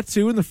didn't get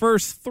to in the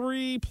first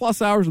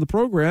 3+ hours of the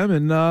program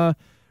and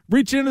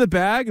reach into the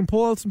bag and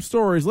pull out some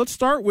stories. Let's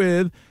start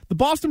with the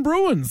Boston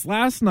Bruins.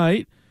 Last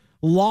night,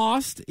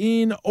 lost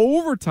in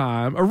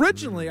overtime.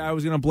 Originally, I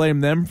was going to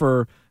blame them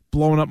for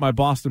blowing up my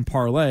Boston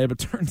parlay, but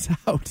turns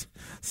out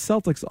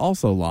Celtics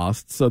also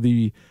lost. So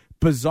the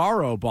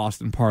bizarro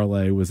Boston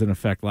parlay was in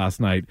effect last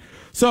night.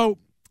 So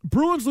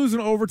Bruins lose in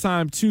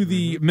overtime to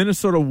the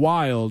Minnesota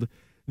Wild.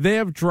 They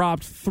have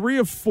dropped 3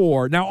 of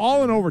 4. Now,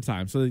 all in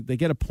overtime, so they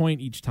get a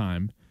point each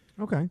time.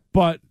 Okay.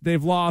 But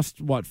they've lost,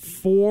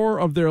 4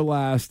 of their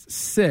last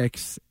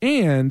 6.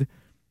 And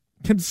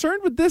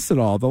concerned with this at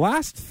all, the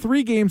last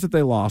 3 games that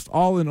they lost,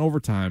 all in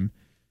overtime,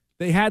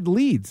 they had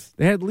leads.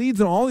 They had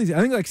leads in all these,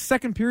 I think like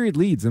second period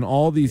leads in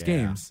all these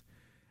games.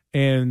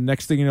 And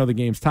next thing you know, the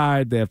game's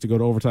tied. They have to go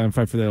to overtime,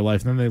 fight for their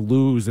life, and then they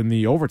lose in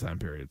the overtime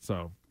period.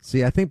 So,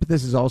 see, I think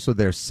this is also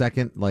their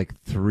second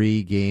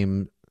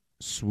 3-game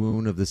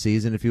swoon of the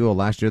season, if you will.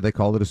 Last year they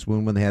called it a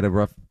swoon when they had a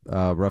rough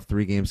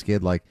 3-game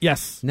skid.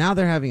 Yes, now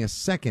they're having a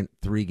second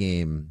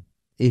 3-game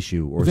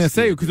issue. Or I was going to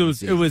say,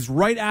 because it was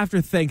right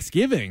after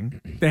Thanksgiving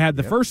they had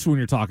the first swoon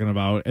you're talking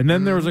about, and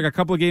then there was a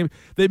couple of games.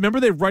 They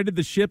righted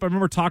the ship. I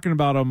remember talking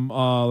about them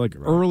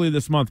early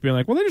this month, being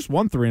like, well, they just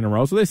won 3 in a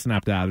row, so they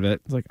snapped out of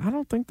it. It's like, I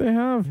don't think they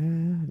have.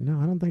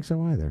 No, I don't think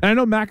so either. And I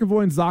know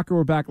McAvoy and Zucker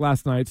were back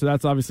last night, so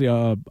that's obviously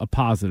a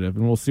positive,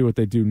 and we'll see what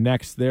they do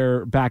next.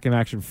 They're back in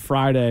action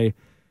Friday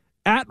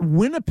at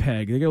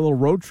Winnipeg. They get a little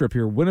road trip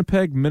here.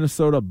 Winnipeg,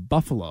 Minnesota,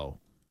 Buffalo.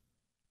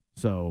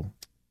 So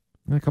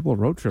a couple of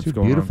road trips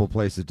going on. Beautiful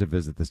places to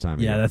visit this time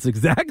of year. Yeah, that's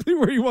exactly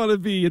where you want to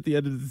be at the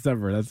end of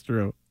December. That's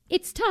true.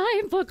 It's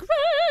time for Grab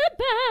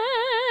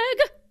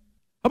Bag.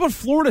 How about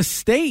Florida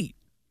State?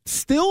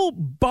 Still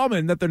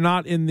bumming that they're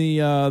not in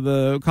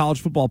the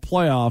college football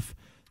playoff.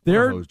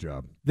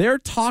 They're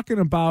talking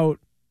about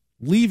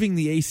leaving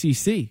the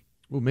ACC.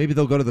 Well, maybe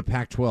they'll go to the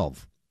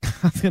Pac-12.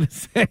 I was going to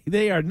say,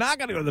 they are not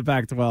going to go to the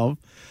Pac-12.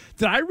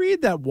 Did I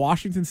read that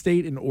Washington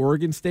State and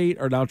Oregon State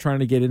are now trying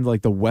to get into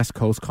the West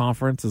Coast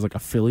Conference as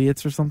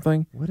affiliates or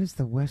something? What is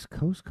the West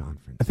Coast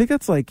Conference? I think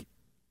that's what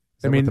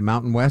the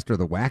Mountain West or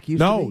the WAC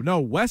used to be? No,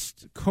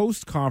 West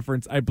Coast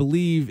Conference, I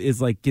believe,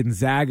 is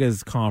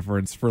Gonzaga's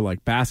conference for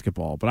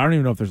basketball, but I don't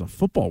even know if there's a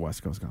football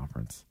West Coast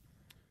Conference.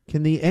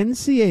 Can the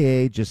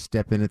NCAA just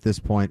step in at this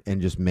point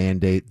and just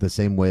mandate the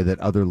same way that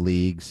other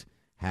leagues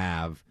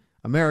have?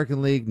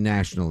 American League,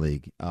 National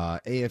League,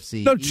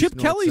 AFC. No, East, Chip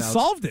North, Kelly South.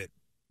 solved it.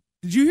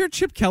 Did you hear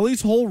Chip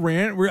Kelly's whole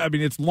rant?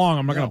 It's long.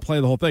 I'm not going to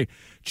play the whole thing.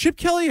 Chip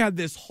Kelly had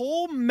this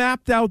whole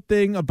mapped out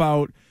thing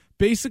about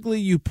basically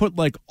you put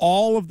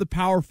all of the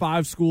Power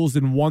 5 schools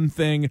in one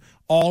thing,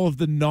 all of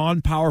the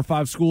non-Power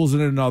 5 schools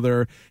in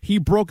another. He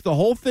broke the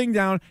whole thing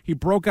down. He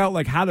broke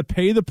out how to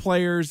pay the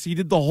players. He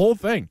did the whole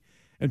thing.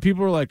 And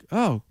people were like,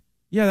 oh,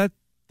 yeah,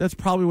 that's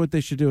probably what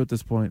they should do at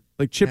this point.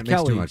 Chip that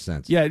Kelly. Makes too much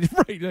sense. Yeah,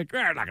 right.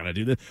 We're not going to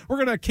do this. We're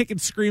going to kick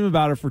and scream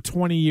about it for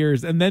 20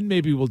 years, and then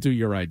maybe we'll do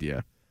your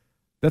idea.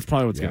 That's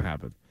probably what's going to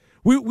happen.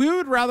 We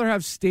would rather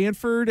have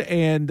Stanford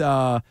and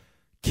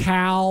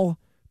Cal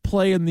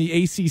play in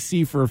the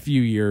ACC for a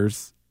few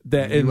years.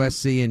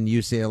 USC and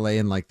UCLA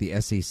in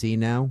the SEC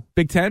now?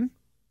 Big Ten?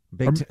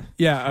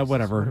 Yeah,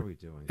 whatever. What are we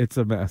doing? It's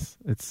a mess.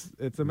 It's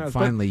a mess.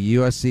 Finally,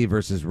 USC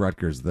versus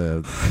Rutgers,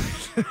 the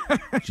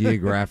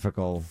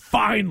geographical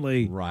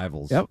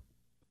rivals. Yep.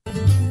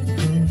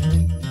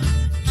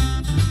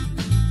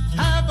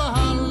 Have a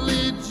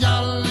holly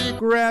jolly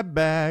Grab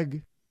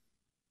bag.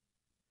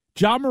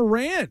 Ja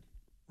Morant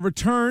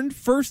returned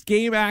first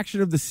game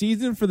action of the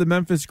season for the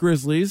Memphis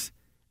Grizzlies,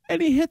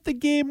 and he hit the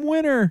game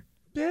winner.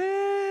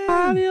 Damn.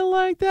 How do you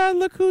like that?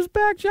 Look who's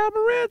back. Ja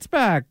Morant's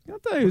back. I'll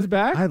tell you who's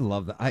back. I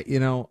love that.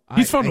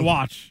 He's fun to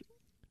watch.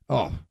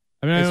 Oh.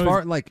 I mean, as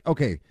far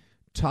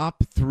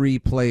top 3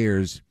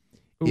 players,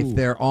 if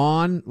they're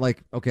on,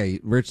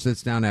 Rich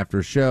sits down after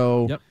a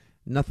show. Yep.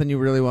 Nothing you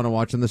really want to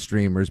watch on the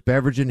streamers.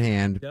 Beverage in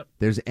hand. Yep.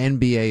 There's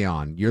NBA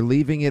on. You're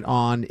leaving it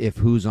on if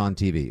who's on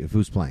TV, if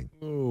who's playing.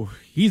 Ooh,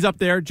 he's up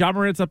there. Ja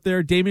Morant's up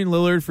there. Damian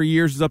Lillard for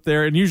years is up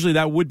there. And usually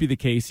that would be the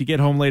case. You get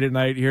home late at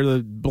night, hear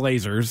the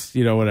Blazers,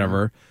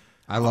 whatever.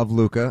 I love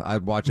Luka.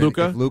 I'd watch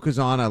Luka. If Luka's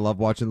on, I love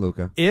watching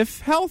Luka. If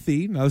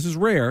healthy, now this is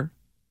rare,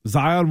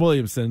 Zion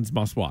Williamson's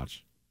must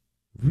watch.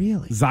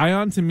 Really?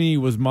 Zion to me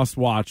was must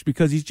watch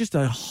because he's just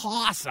a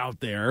hoss out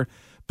there,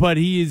 but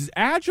he is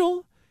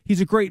agile.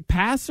 He's a great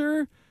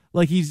passer.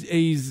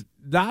 He's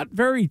not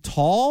very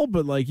tall,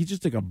 but he's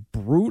just a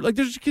brute.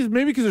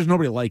 Maybe because there's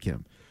nobody like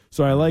him.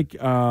 So I like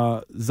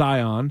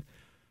Zion.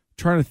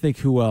 Trying to think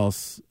who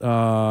else.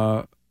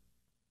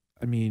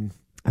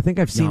 I think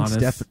I've seen Giannis.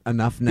 Steph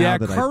enough now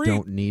that Curry, I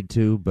don't need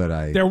to,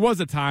 but There was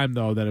a time,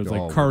 though, that it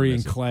was Curry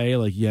and Clay.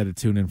 You had to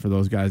tune in for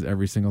those guys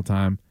every single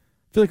time.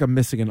 I feel like I'm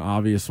missing an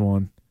obvious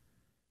one.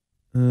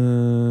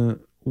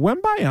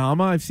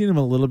 Wembayama, I've seen him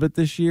a little bit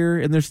this year,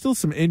 and there's still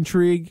some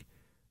intrigue,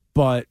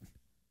 but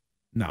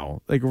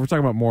no. We're talking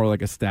about more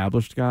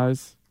established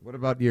guys. What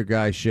about your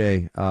guy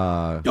Shea?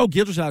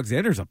 Gilgeous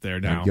Alexander's up there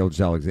now. Gilgeous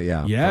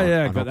Alexander,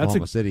 Yeah. On That's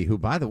Oklahoma City, who,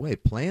 by the way,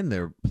 playing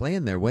their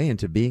way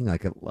into being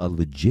like a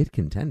legit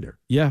contender.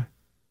 Yeah,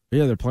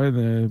 they're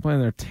playing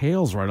their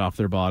tails right off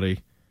their body.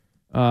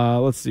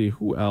 Let's see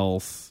who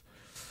else.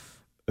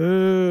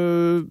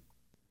 Donovan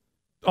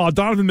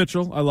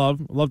Mitchell. I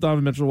love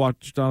Donovan Mitchell.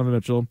 Watch Donovan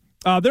Mitchell.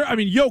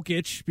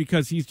 Jokic,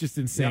 because he's just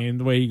insane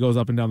the way he goes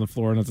up and down the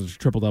floor and has a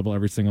triple double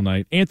every single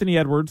night. Anthony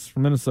Edwards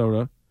from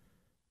Minnesota.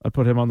 I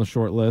put him on the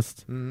short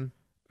list. Mm-hmm.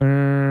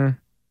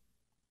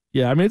 There's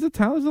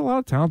a lot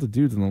of talented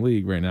dudes in the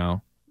league right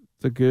now.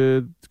 It's a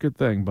good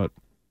thing, but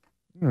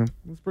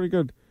it's pretty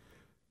good.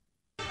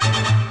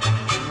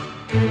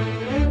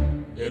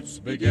 It's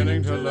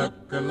beginning to look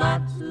a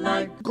lot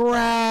like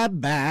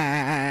Grab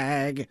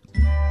bag.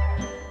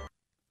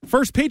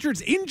 First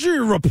Patriots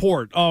injury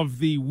report of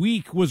the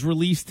week was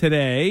released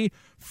today.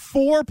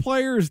 4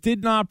 players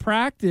did not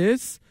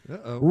practice.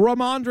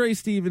 Ramondre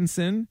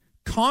Stevenson,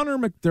 Connor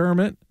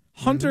McDermott,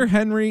 Hunter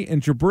Henry,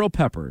 and Jabril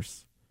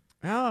Peppers.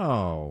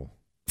 Oh.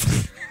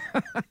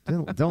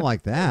 don't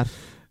like that.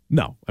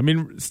 No.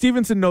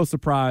 Stevenson, no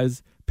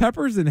surprise.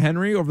 Peppers and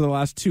Henry over the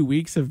last 2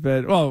 weeks have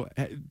been,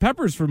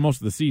 Peppers for most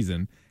of the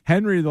season.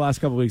 Henry the last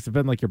couple of weeks have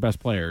been like your best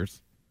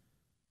players.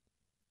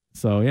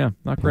 So, yeah,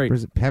 not great.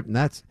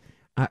 That's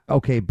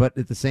okay, but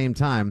at the same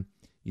time,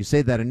 you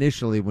say that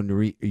initially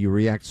when you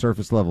react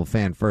surface level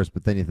fan first,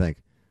 but then you think,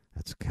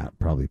 that's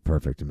probably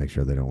perfect to make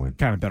sure they don't win.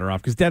 Kind of better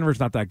off because Denver's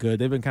not that good.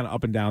 They've been kind of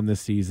up and down this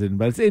season,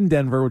 but it's in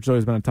Denver, which has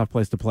always been a tough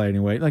place to play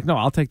anyway. No,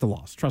 I'll take the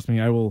loss. Trust me,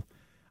 I will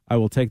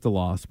take the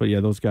loss. But yeah,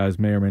 those guys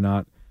may or may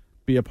not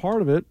be a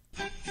part of it.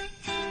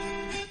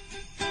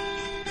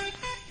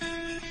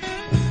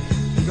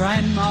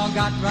 Grandma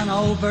got run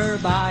over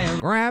by a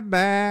grab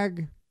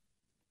bag.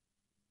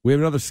 We have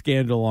another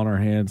scandal on our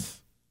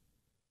hands.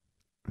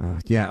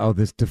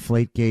 This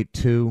Deflategate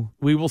 2.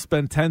 We will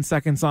spend 10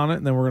 seconds on it,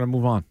 and then we're going to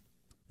move on.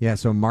 Yeah,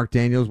 so Mark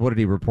Daniels, what did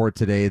he report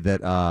today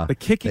that the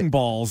kicking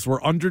balls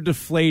were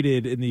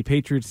under-deflated in the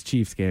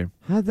Patriots-Chiefs game?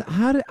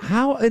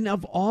 How in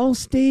of all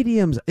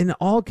stadiums, in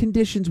all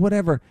conditions,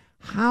 whatever,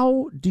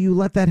 how do you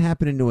let that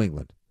happen in New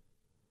England?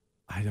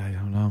 I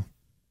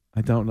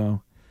don't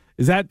know.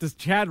 Does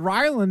Chad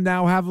Ryland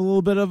now have a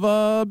little bit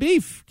of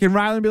beef? Can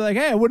Ryland be like,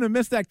 hey, I wouldn't have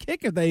missed that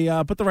kick if they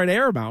put the right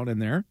air amount in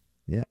there?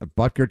 Yeah,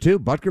 Butker too.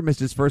 Butker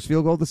missed his first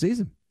field goal of the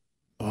season.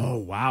 Oh,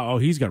 wow. Oh,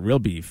 he's got real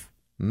beef.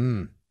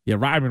 Yeah,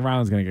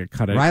 Ryland's going to get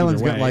cut out.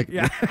 Ryland's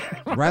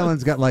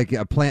got like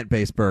a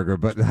plant-based burger,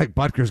 but like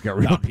Butker's got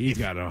real beef. He's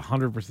got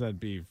 100%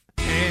 beef.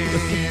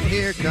 And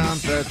here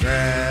comes the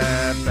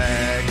grab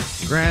bag.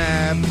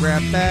 Grab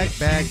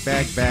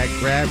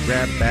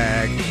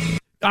bag.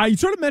 You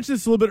sort of mentioned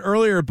this a little bit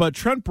earlier, but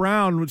Trent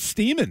Brown was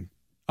steaming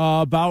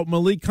about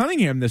Malik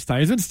Cunningham this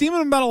time. He's been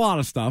steaming about a lot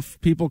of stuff.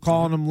 People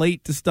calling him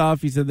late to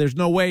stuff. He said there's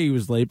no way he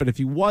was late, but if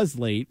he was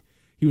late,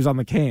 he was on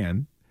the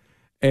can.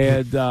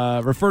 And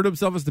referred to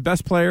himself as the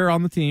best player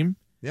on the team.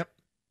 Yep.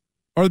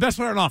 Or the best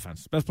player on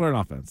offense.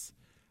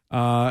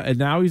 And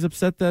now he's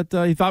upset that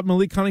he thought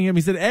Malik Cunningham,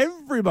 he said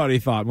everybody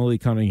thought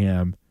Malik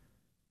Cunningham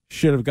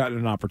should have gotten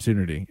an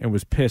opportunity and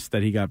was pissed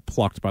that he got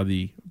plucked by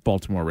the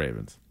Baltimore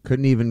Ravens.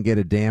 Couldn't even get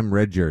a damn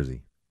red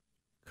jersey.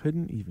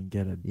 Jersey.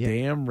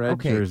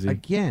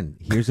 Again,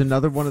 here's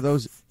another one of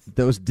those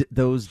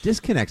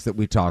disconnects that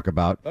we talk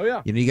about. Oh,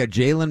 yeah. You got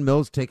Jalen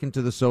Mills taken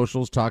to the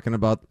socials talking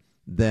about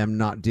them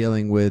not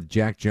dealing with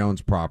Jack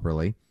Jones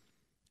properly.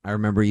 I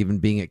remember even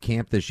being at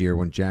camp this year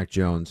when Jack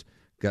Jones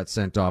got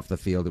sent off the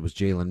field. It was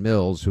Jalen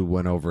Mills who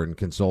went over and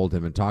consoled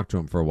him and talked to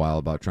him for a while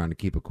about trying to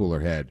keep a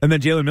cooler head. And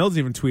then Jalen Mills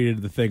even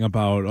tweeted the thing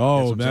about,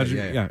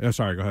 imagine.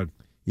 Sorry, go ahead.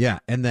 Yeah,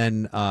 and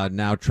then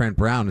now Trent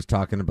Brown is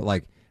talking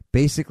about,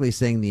 basically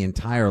saying the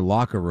entire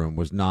locker room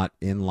was not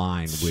in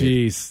line with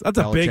Jeez, that's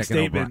a big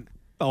statement.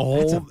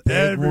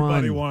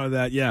 Everybody wanted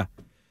that, yeah.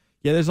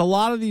 Yeah, there's a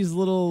lot of these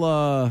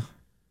little...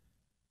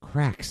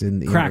 cracks in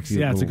the cracks.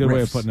 Yeah, it's a good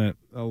way of putting it.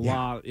 A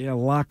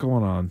lot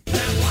going on.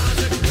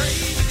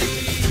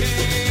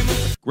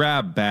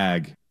 grab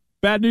bag.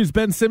 Bad news,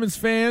 Ben Simmons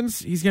fans.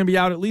 He's going to be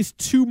out at least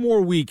 2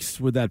 more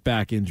weeks with that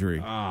back injury.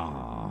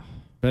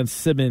 Ben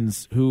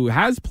Simmons, who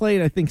has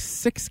played, I think,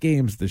 6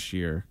 games this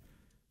year.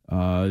 You're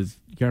going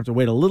to have to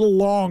wait a little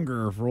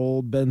longer for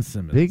old Ben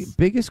Simmons.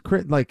 Biggest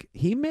crit,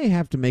 he may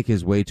have to make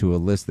his way to a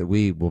list that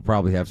we will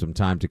probably have some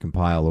time to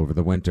compile over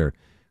the winter.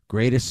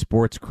 Greatest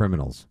sports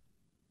criminals.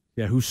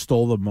 Yeah, who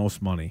stole the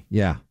most money.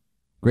 Yeah.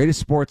 Greatest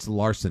sports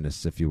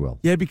larcenists, if you will.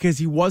 Yeah, because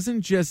he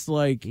wasn't just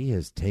he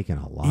has taken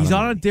a lot. He's of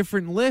on money. a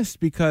different list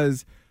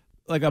because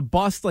a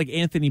bust like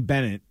Anthony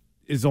Bennett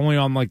is only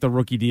on the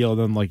rookie deal.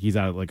 Then he's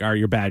out. All right,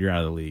 you're bad. You're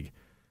out of the league.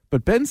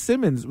 But Ben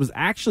Simmons was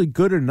actually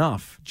good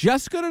enough,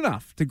 just good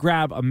enough to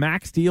grab a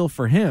max deal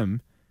for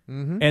him,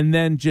 and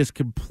then just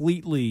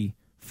completely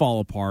fall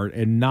apart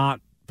and not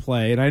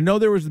play. And I know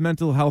there was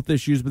mental health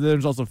issues, but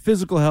there's also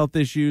physical health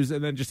issues,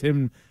 and then just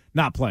him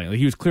not playing.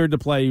 He was cleared to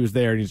play. He was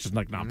there, and he's just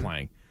not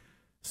playing.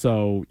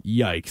 So,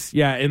 yikes.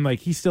 Yeah, and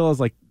he still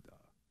has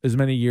as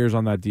many years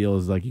on that deal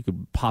as you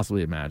could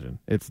possibly imagine.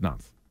 It's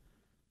nuts.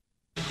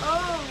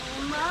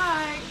 Oh my!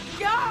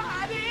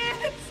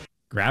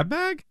 Grab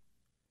bag?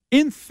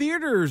 In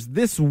theaters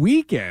this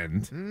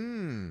weekend,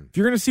 if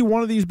you're going to see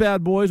one of these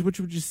bad boys,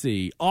 which would you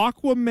see?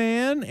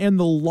 Aquaman and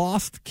the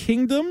Lost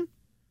Kingdom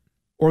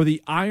or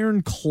the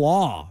Iron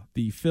Claw,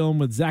 the film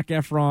with Zac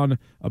Efron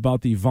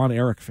about the Von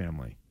Erich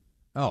family?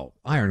 Oh,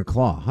 Iron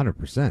Claw,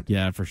 100%.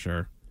 Yeah, for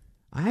sure.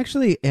 I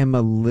actually am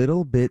a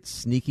little bit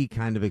sneaky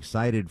kind of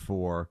excited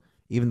for,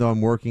 even though I'm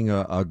working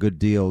a good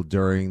deal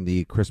during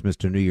the Christmas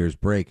to New Year's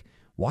break,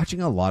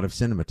 watching a lot of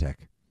Cinematech.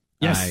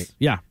 Yes,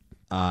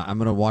 I'm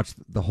going to watch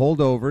The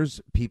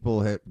Holdovers.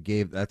 People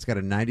that's got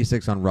a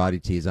 96 on Roddy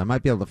T's. I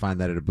might be able to find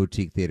that at a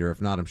boutique theater.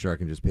 If not, I'm sure I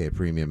can just pay a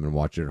premium and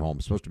watch it at home.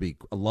 It's supposed to be,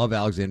 I love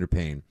Alexander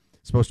Payne.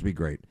 It's supposed to be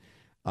great.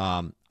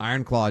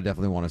 Iron Claw, I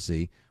definitely want to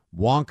see.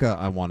 Wonka,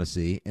 I want to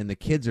see. And the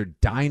kids are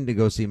dying to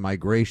go see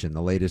Migration,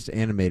 the latest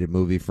animated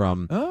movie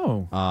from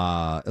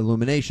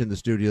Illumination, the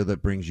studio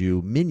that brings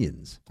you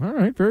Minions. All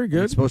right, very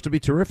good. It's supposed to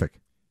be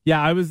terrific. Yeah,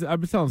 I was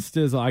telling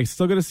Stiz, I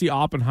still got to see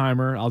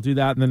Oppenheimer. I'll do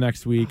that in the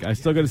next week. I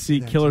still got to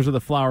see Killers of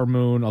the Flower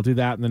Moon. I'll do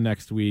that in the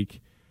next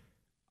week.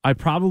 I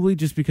probably,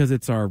 just because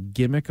it's our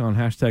gimmick on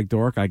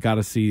 #Dork, I got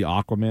to see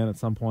Aquaman at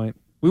some point.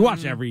 We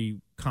watch every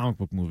comic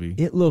book movie.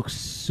 It looks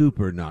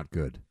super not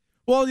good.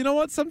 Well, you know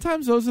what?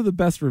 Sometimes those are the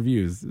best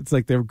reviews. It's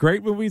like they're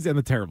great movies and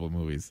the terrible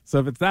movies. So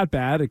if it's that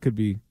bad, it could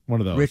be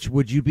one of those. Rich,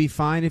 would you be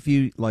fine if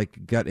you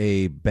got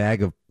a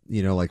bag of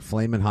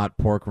Flamin' Hot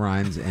pork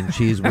rinds and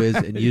Cheese Whiz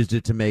and used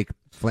it to make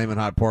Flamin'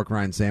 Hot pork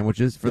rind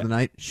sandwiches for the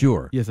night?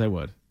 Sure. Yes, I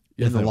would.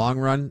 Yes, in the long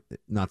run,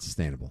 not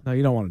sustainable. No,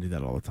 you don't want to do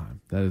that all the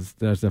time. That's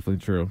definitely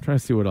true. I'm trying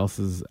to see what else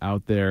is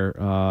out there.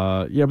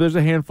 But there's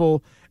a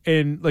handful,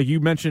 and like you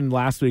mentioned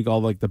last week,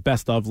 all the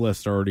best of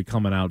lists are already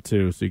coming out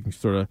too, so you can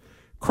sort of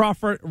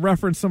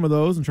cross-reference some of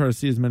those and try to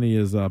see as many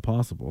as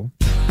possible.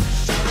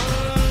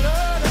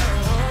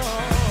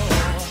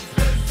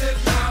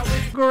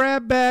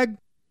 Grab bag.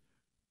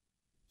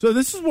 So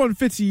this is one,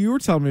 Fitzy, you were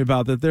telling me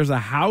about, that there's a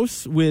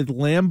house with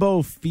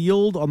Lambeau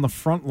Field on the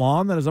front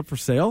lawn that is up for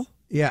sale.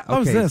 Yeah, okay. What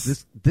was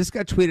this? This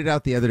got tweeted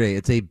out the other day.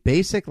 It's a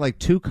basic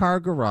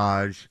 2-car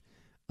garage,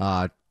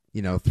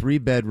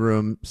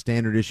 3-bedroom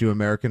standard issue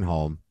American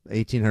home,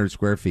 1,800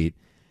 square feet.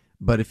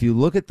 But if you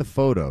look at the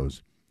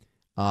photos,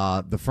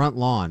 the front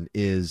lawn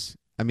is,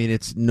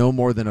 it's no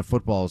more than a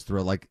football's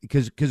throw.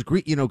 Because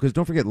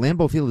don't forget,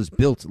 Lambeau Field is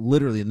built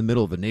literally in the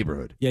middle of a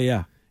neighborhood.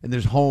 Yeah. And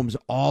there's homes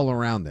all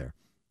around there.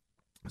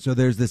 So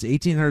there's this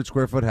 1,800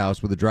 square foot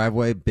house with a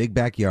driveway, big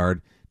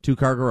backyard,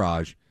 2-car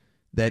garage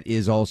that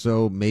is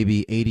also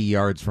maybe 80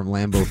 yards from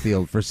Lambeau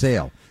Field for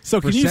sale.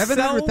 So for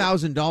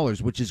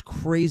 $700,000, which is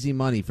crazy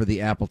money for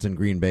the Appleton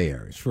Green Bay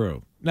area.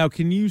 True. Now,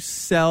 can you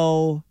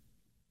sell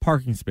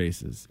parking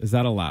spaces? Is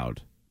that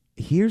allowed?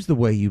 Here's the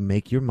way you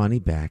make your money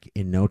back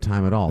in no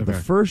time at all. Okay. The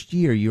first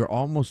year, you're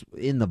almost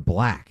in the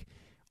black.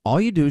 All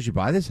you do is you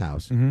buy this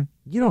house. Mm-hmm.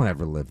 You don't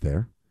ever live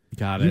there.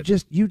 Got it.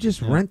 You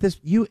just rent this.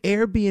 You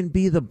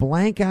Airbnb the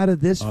blank out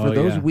of this for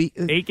those weeks.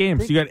 8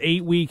 games. You got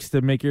 8 weeks to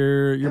make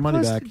your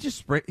money back.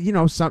 Just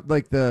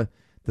the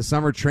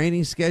summer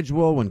training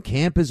schedule when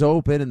camp is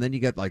open, and then you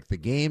got the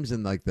games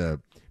and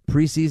the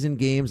preseason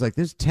games.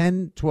 There's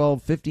 10,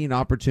 12, 15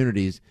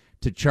 opportunities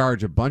to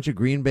charge a bunch of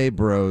Green Bay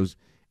bros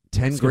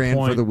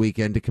 $10,000 for the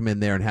weekend to come in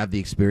there and have the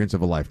experience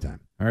of a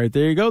lifetime. All right,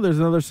 there you go. There's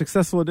another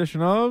successful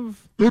edition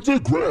of It's a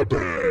Grab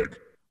Bag.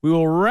 We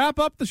will wrap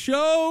up the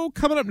show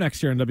coming up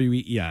next year on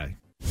WEEI.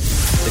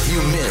 If you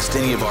missed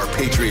any of our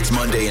Patriots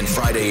Monday and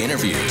Friday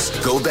interviews,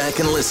 go back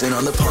and listen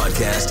on the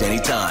podcast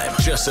anytime.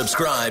 Just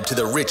subscribe to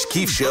The Rich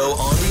Keefe Show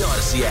on the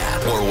Odyssey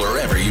app or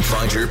wherever you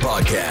find your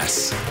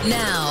podcasts.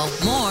 Now,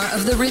 more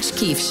of The Rich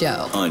Keefe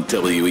Show on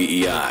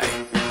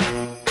WEEI.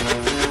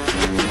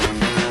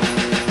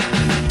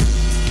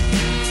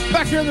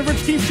 Back here on The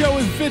Rich Keefe Show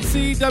with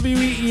Fitzy,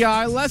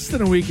 WEEI. Less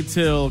than a week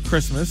until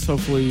Christmas.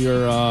 Hopefully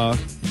you're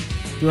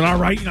doing all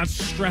right. You're not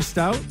stressed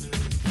out.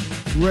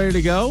 Ready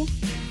to go?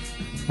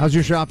 How's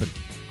your shopping?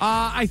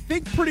 I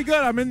think pretty good.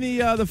 I'm in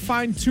the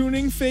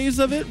fine-tuning phase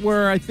of it,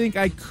 where I think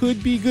I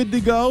could be good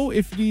to go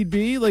if need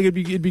be.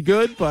 It'd be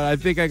good, but I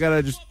think I got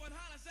to just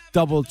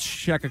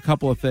double-check a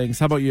couple of things.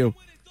 How about you?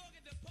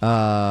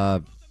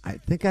 I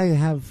think I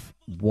have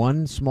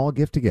one small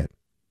gift to get.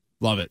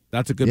 Love it.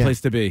 That's a good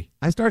place to be.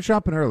 I start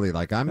shopping early.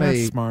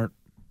 That's smart.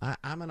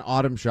 I'm an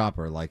autumn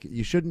shopper.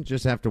 You shouldn't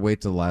just have to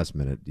wait till the last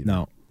minute.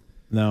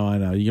 No, I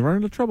know. You run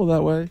into trouble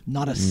that way.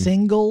 Not a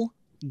single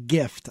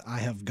gift I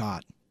have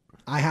got.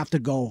 I have to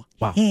go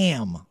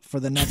ham for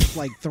the next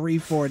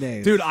 3-4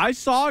 days. Dude, I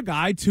saw a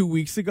guy 2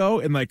 weeks ago,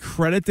 and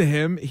credit to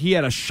him, he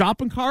had a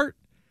shopping cart,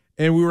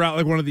 and we were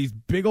at one of these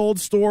big old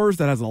stores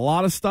that has a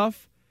lot of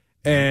stuff,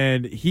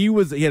 and he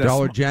had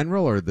Dollar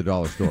General or the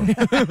dollar store?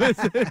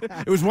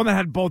 It was one that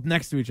had both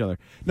next to each other.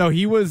 No,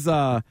 he was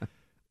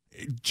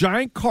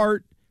giant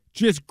cart,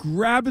 just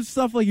grabbing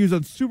stuff like he was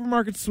on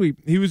supermarket sweep.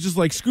 He was just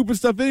scooping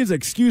stuff in. He's like,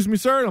 "Excuse me,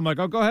 sir." And I'm like,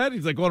 "Oh, go ahead."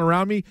 He's going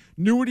around me,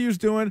 knew what he was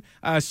doing.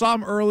 I saw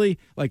him early.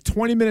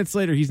 20 minutes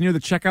later, he's near the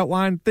checkout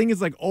line. Thing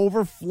is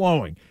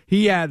overflowing.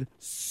 He had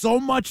so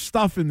much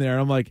stuff in there.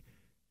 I'm like,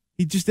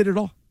 he just did it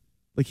all.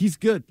 Like, he's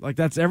good. Like,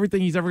 that's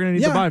everything he's ever going to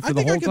need to buy for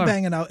the whole time. I think I could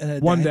bang it out in a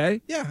one day.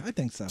 day. Yeah, I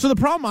think so. So the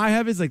problem I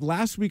have is, like,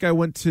 last week I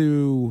went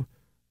to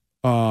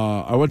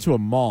a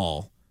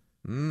mall,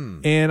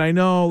 and I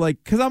know,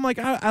 like, because I'm like,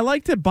 I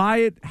like to buy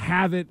it,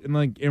 have it, and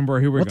like, here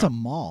we go. What's a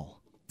mall?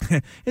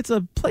 It's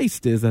a place,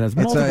 Stiz, that has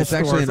multiple It's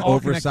stores. actually an all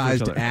connected to each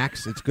oversized other.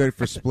 axe. It's good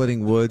for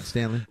splitting wood,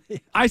 Stanley.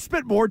 I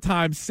spent more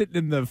time sitting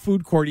in the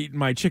food court eating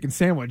my chicken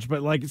sandwich,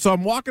 but like, so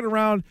I'm walking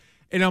around,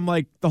 and I'm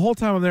like, the whole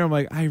time I'm there, I'm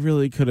like, I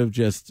really could have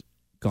just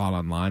gone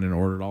online and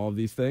ordered all of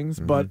these things,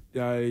 but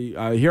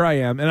here I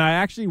am, and I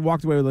actually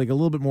walked away with like a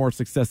little bit more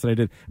success than I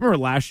did. I remember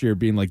last year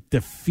being like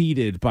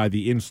defeated by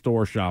the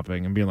in-store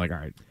shopping and being like, all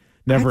right,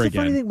 never That's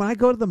again. The funny thing, when I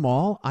go to the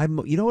mall,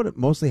 you know what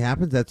mostly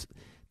happens?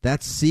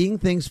 That's seeing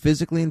things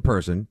physically in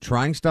person,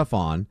 trying stuff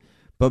on,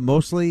 but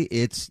mostly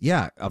it's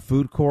a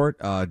food court,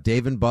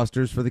 Dave &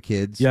 Buster's for the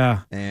kids,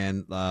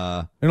 and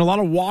a lot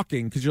of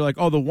walking, because you're like,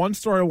 oh, the one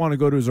store I want to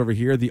go to is over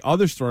here, the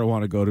other store I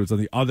want to go to is on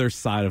the other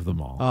side of the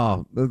mall.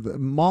 Oh, the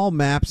mall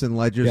maps and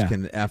ledgers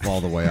can F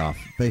all the way off.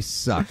 They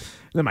suck.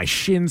 Then my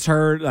shins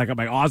hurt, like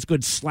my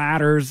Osgood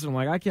slatters. I'm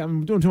like,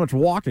 I'm doing too much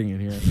walking in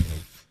here.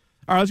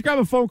 All right, let's grab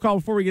a phone call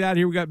before we get out of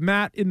here. We got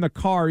Matt in the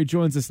car. He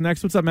joins us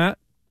next. What's up, Matt?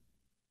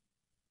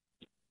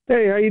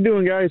 Hey, how you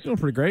doing, guys? Doing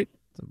pretty great.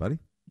 What's up, buddy?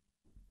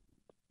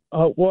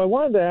 Well, I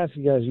wanted to ask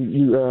you guys,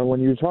 you when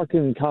you were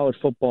talking college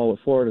football with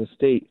Florida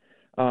State,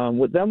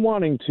 with them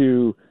wanting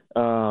to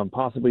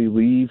possibly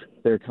leave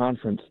their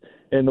conference,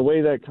 and the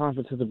way that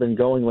conferences have been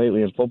going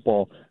lately in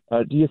football,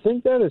 do you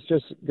think that it's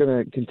just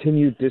going to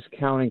continue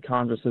discounting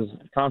conferences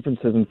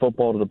in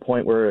football to the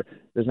point where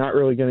there's not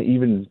really going to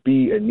even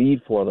be a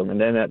need for them? And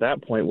then at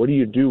that point, what do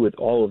you do with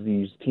all of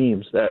these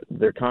teams that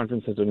their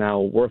conferences are now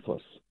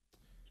worthless?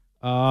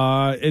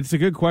 It's a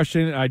good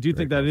question. I do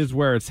think that is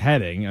where it's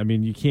heading. I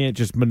mean, you can't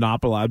just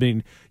monopolize. I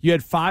mean, you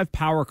had 5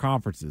 power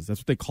conferences.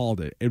 That's what they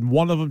called it. And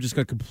one of them just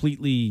got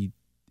completely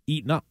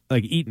eaten,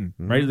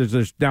 right?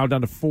 There's now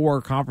down to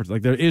 4 conferences.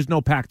 Like, there is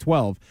no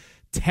Pac-12.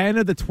 10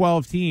 of the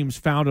 12 teams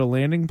found a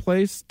landing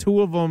place.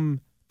 2 of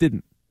them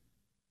didn't.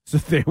 So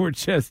they were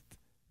just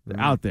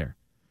out there.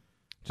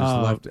 Just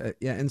left.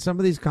 And some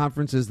of these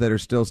conferences that are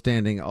still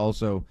standing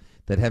also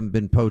that haven't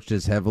been poached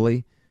as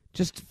heavily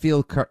just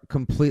feel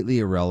completely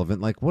irrelevant.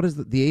 Like, what is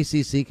the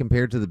ACC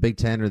compared to the Big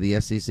Ten or the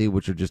SEC,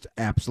 which are just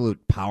absolute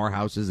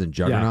powerhouses and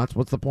juggernauts?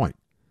 What's the point?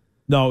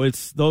 No,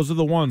 those are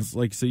the ones.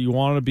 Like, so you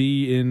want to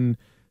be in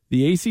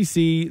the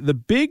ACC. The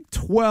Big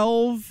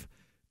 12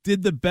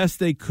 did the best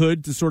they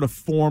could to sort of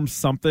form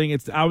something.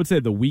 It's, I would say,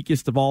 the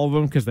weakest of all of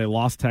them because they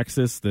lost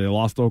Texas, they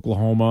lost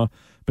Oklahoma,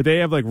 but they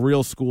have like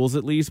real schools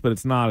at least, but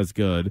it's not as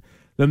good.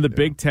 Then the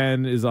Big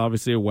 10 is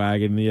obviously a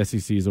wagon, the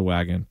SEC is a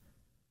wagon.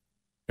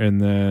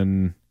 And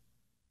then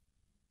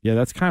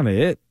that's kind of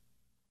it,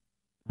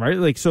 right?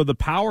 Like, so the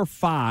Power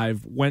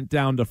 5 went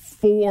down to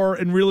 4,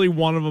 and really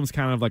one of them's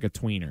kind of like a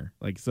tweener.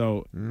 Like,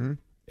 so,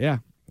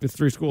 it's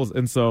 3 schools.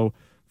 And so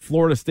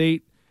Florida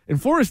State,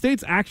 and Florida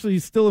State's actually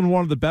still in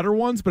one of the better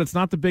ones, but it's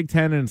not the Big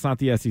Ten and it's not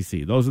the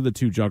SEC. Those are the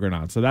 2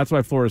 juggernauts. So that's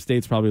why Florida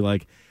State's probably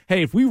like,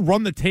 hey, if we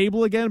run the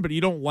table again, but you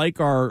don't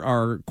like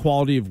our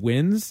quality of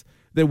wins,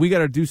 then we got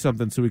to do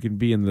something so we can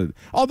be in the.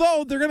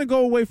 Although they're going to go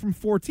away from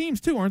 4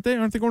 teams too, aren't they?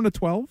 Aren't they going to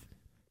 12?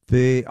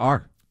 They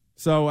are.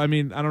 So, I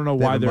mean, I don't know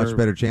why they're a much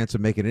better chance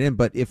of making it in.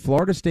 But if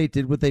Florida State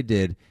did what they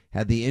did,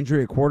 had the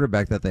injury at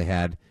quarterback that they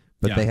had,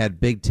 but they had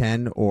Big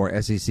Ten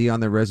or SEC on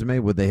their resume,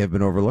 would they have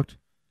been overlooked?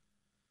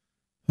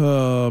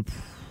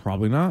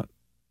 Probably not.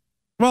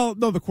 Well,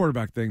 no, the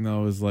quarterback thing,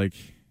 though, is like,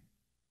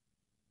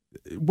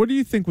 what do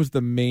you think was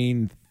the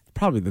main,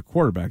 probably the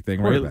quarterback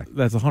thing, right?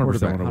 That's 100% what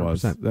it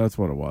was. 100%. That's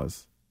what it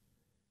was.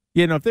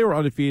 Yeah, no, if they were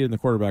undefeated and the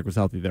quarterback was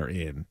healthy, they're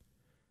in.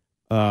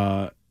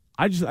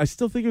 I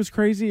still think it was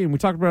crazy, and we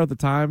talked about it at the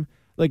time.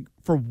 Like,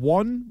 for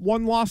one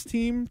loss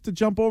team to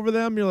jump over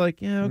them, you're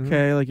like, yeah,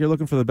 okay, like, you're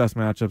looking for the best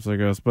matchups, I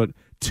guess. But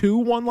 2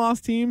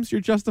 one-loss teams,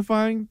 you're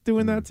justifying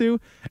doing that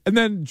too. And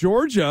then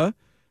Georgia,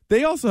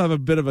 they also have a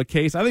bit of a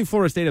case. I think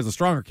Florida State has a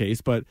stronger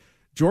case, but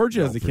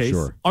Georgia has a case.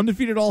 Sure.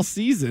 Undefeated all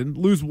season,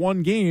 lose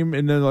 1 game,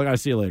 and then like, I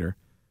see you later.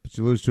 But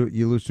you lose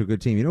to a good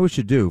team. You know what we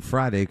should do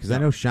Friday, because I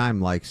know Scheim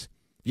likes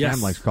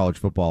college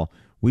football.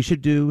 We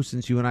should do,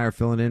 since you and I are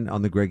filling in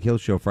on the Greg Hill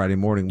Show Friday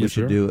morning,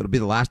 it'll be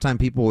the last time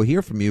people will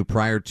hear from you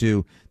prior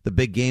to the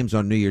big games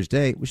on New Year's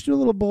Day. We should do a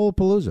little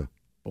Bowl-a-palooza.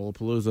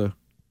 Bowl-a-palooza.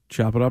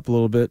 Chop it up a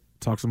little bit.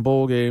 Talk some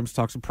bowl games.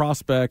 Talk some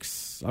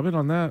prospects. I'm in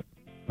on that.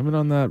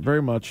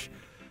 Very much.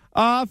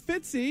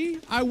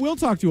 Fitzy, I will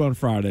talk to you on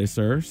Friday,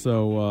 sir.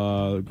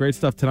 So great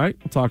stuff tonight.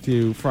 We'll talk to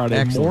you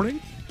Friday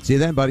morning. See you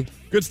then, buddy.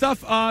 Good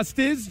stuff.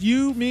 Stiz,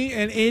 you, me,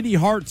 and Andy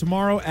Hart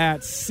tomorrow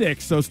at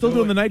 6. So still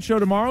doing the night show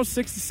tomorrow,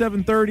 6 to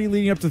 7:30,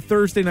 leading up to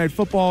Thursday Night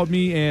Football.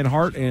 Me and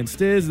Hart and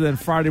Stiz. And then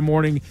Friday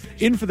morning,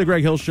 in for the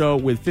Greg Hill Show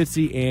with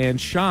Fitzy and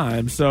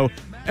Scheim. So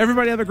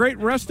everybody have a great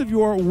rest of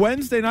your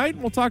Wednesday night.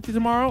 We'll talk to you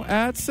tomorrow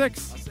at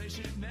 6.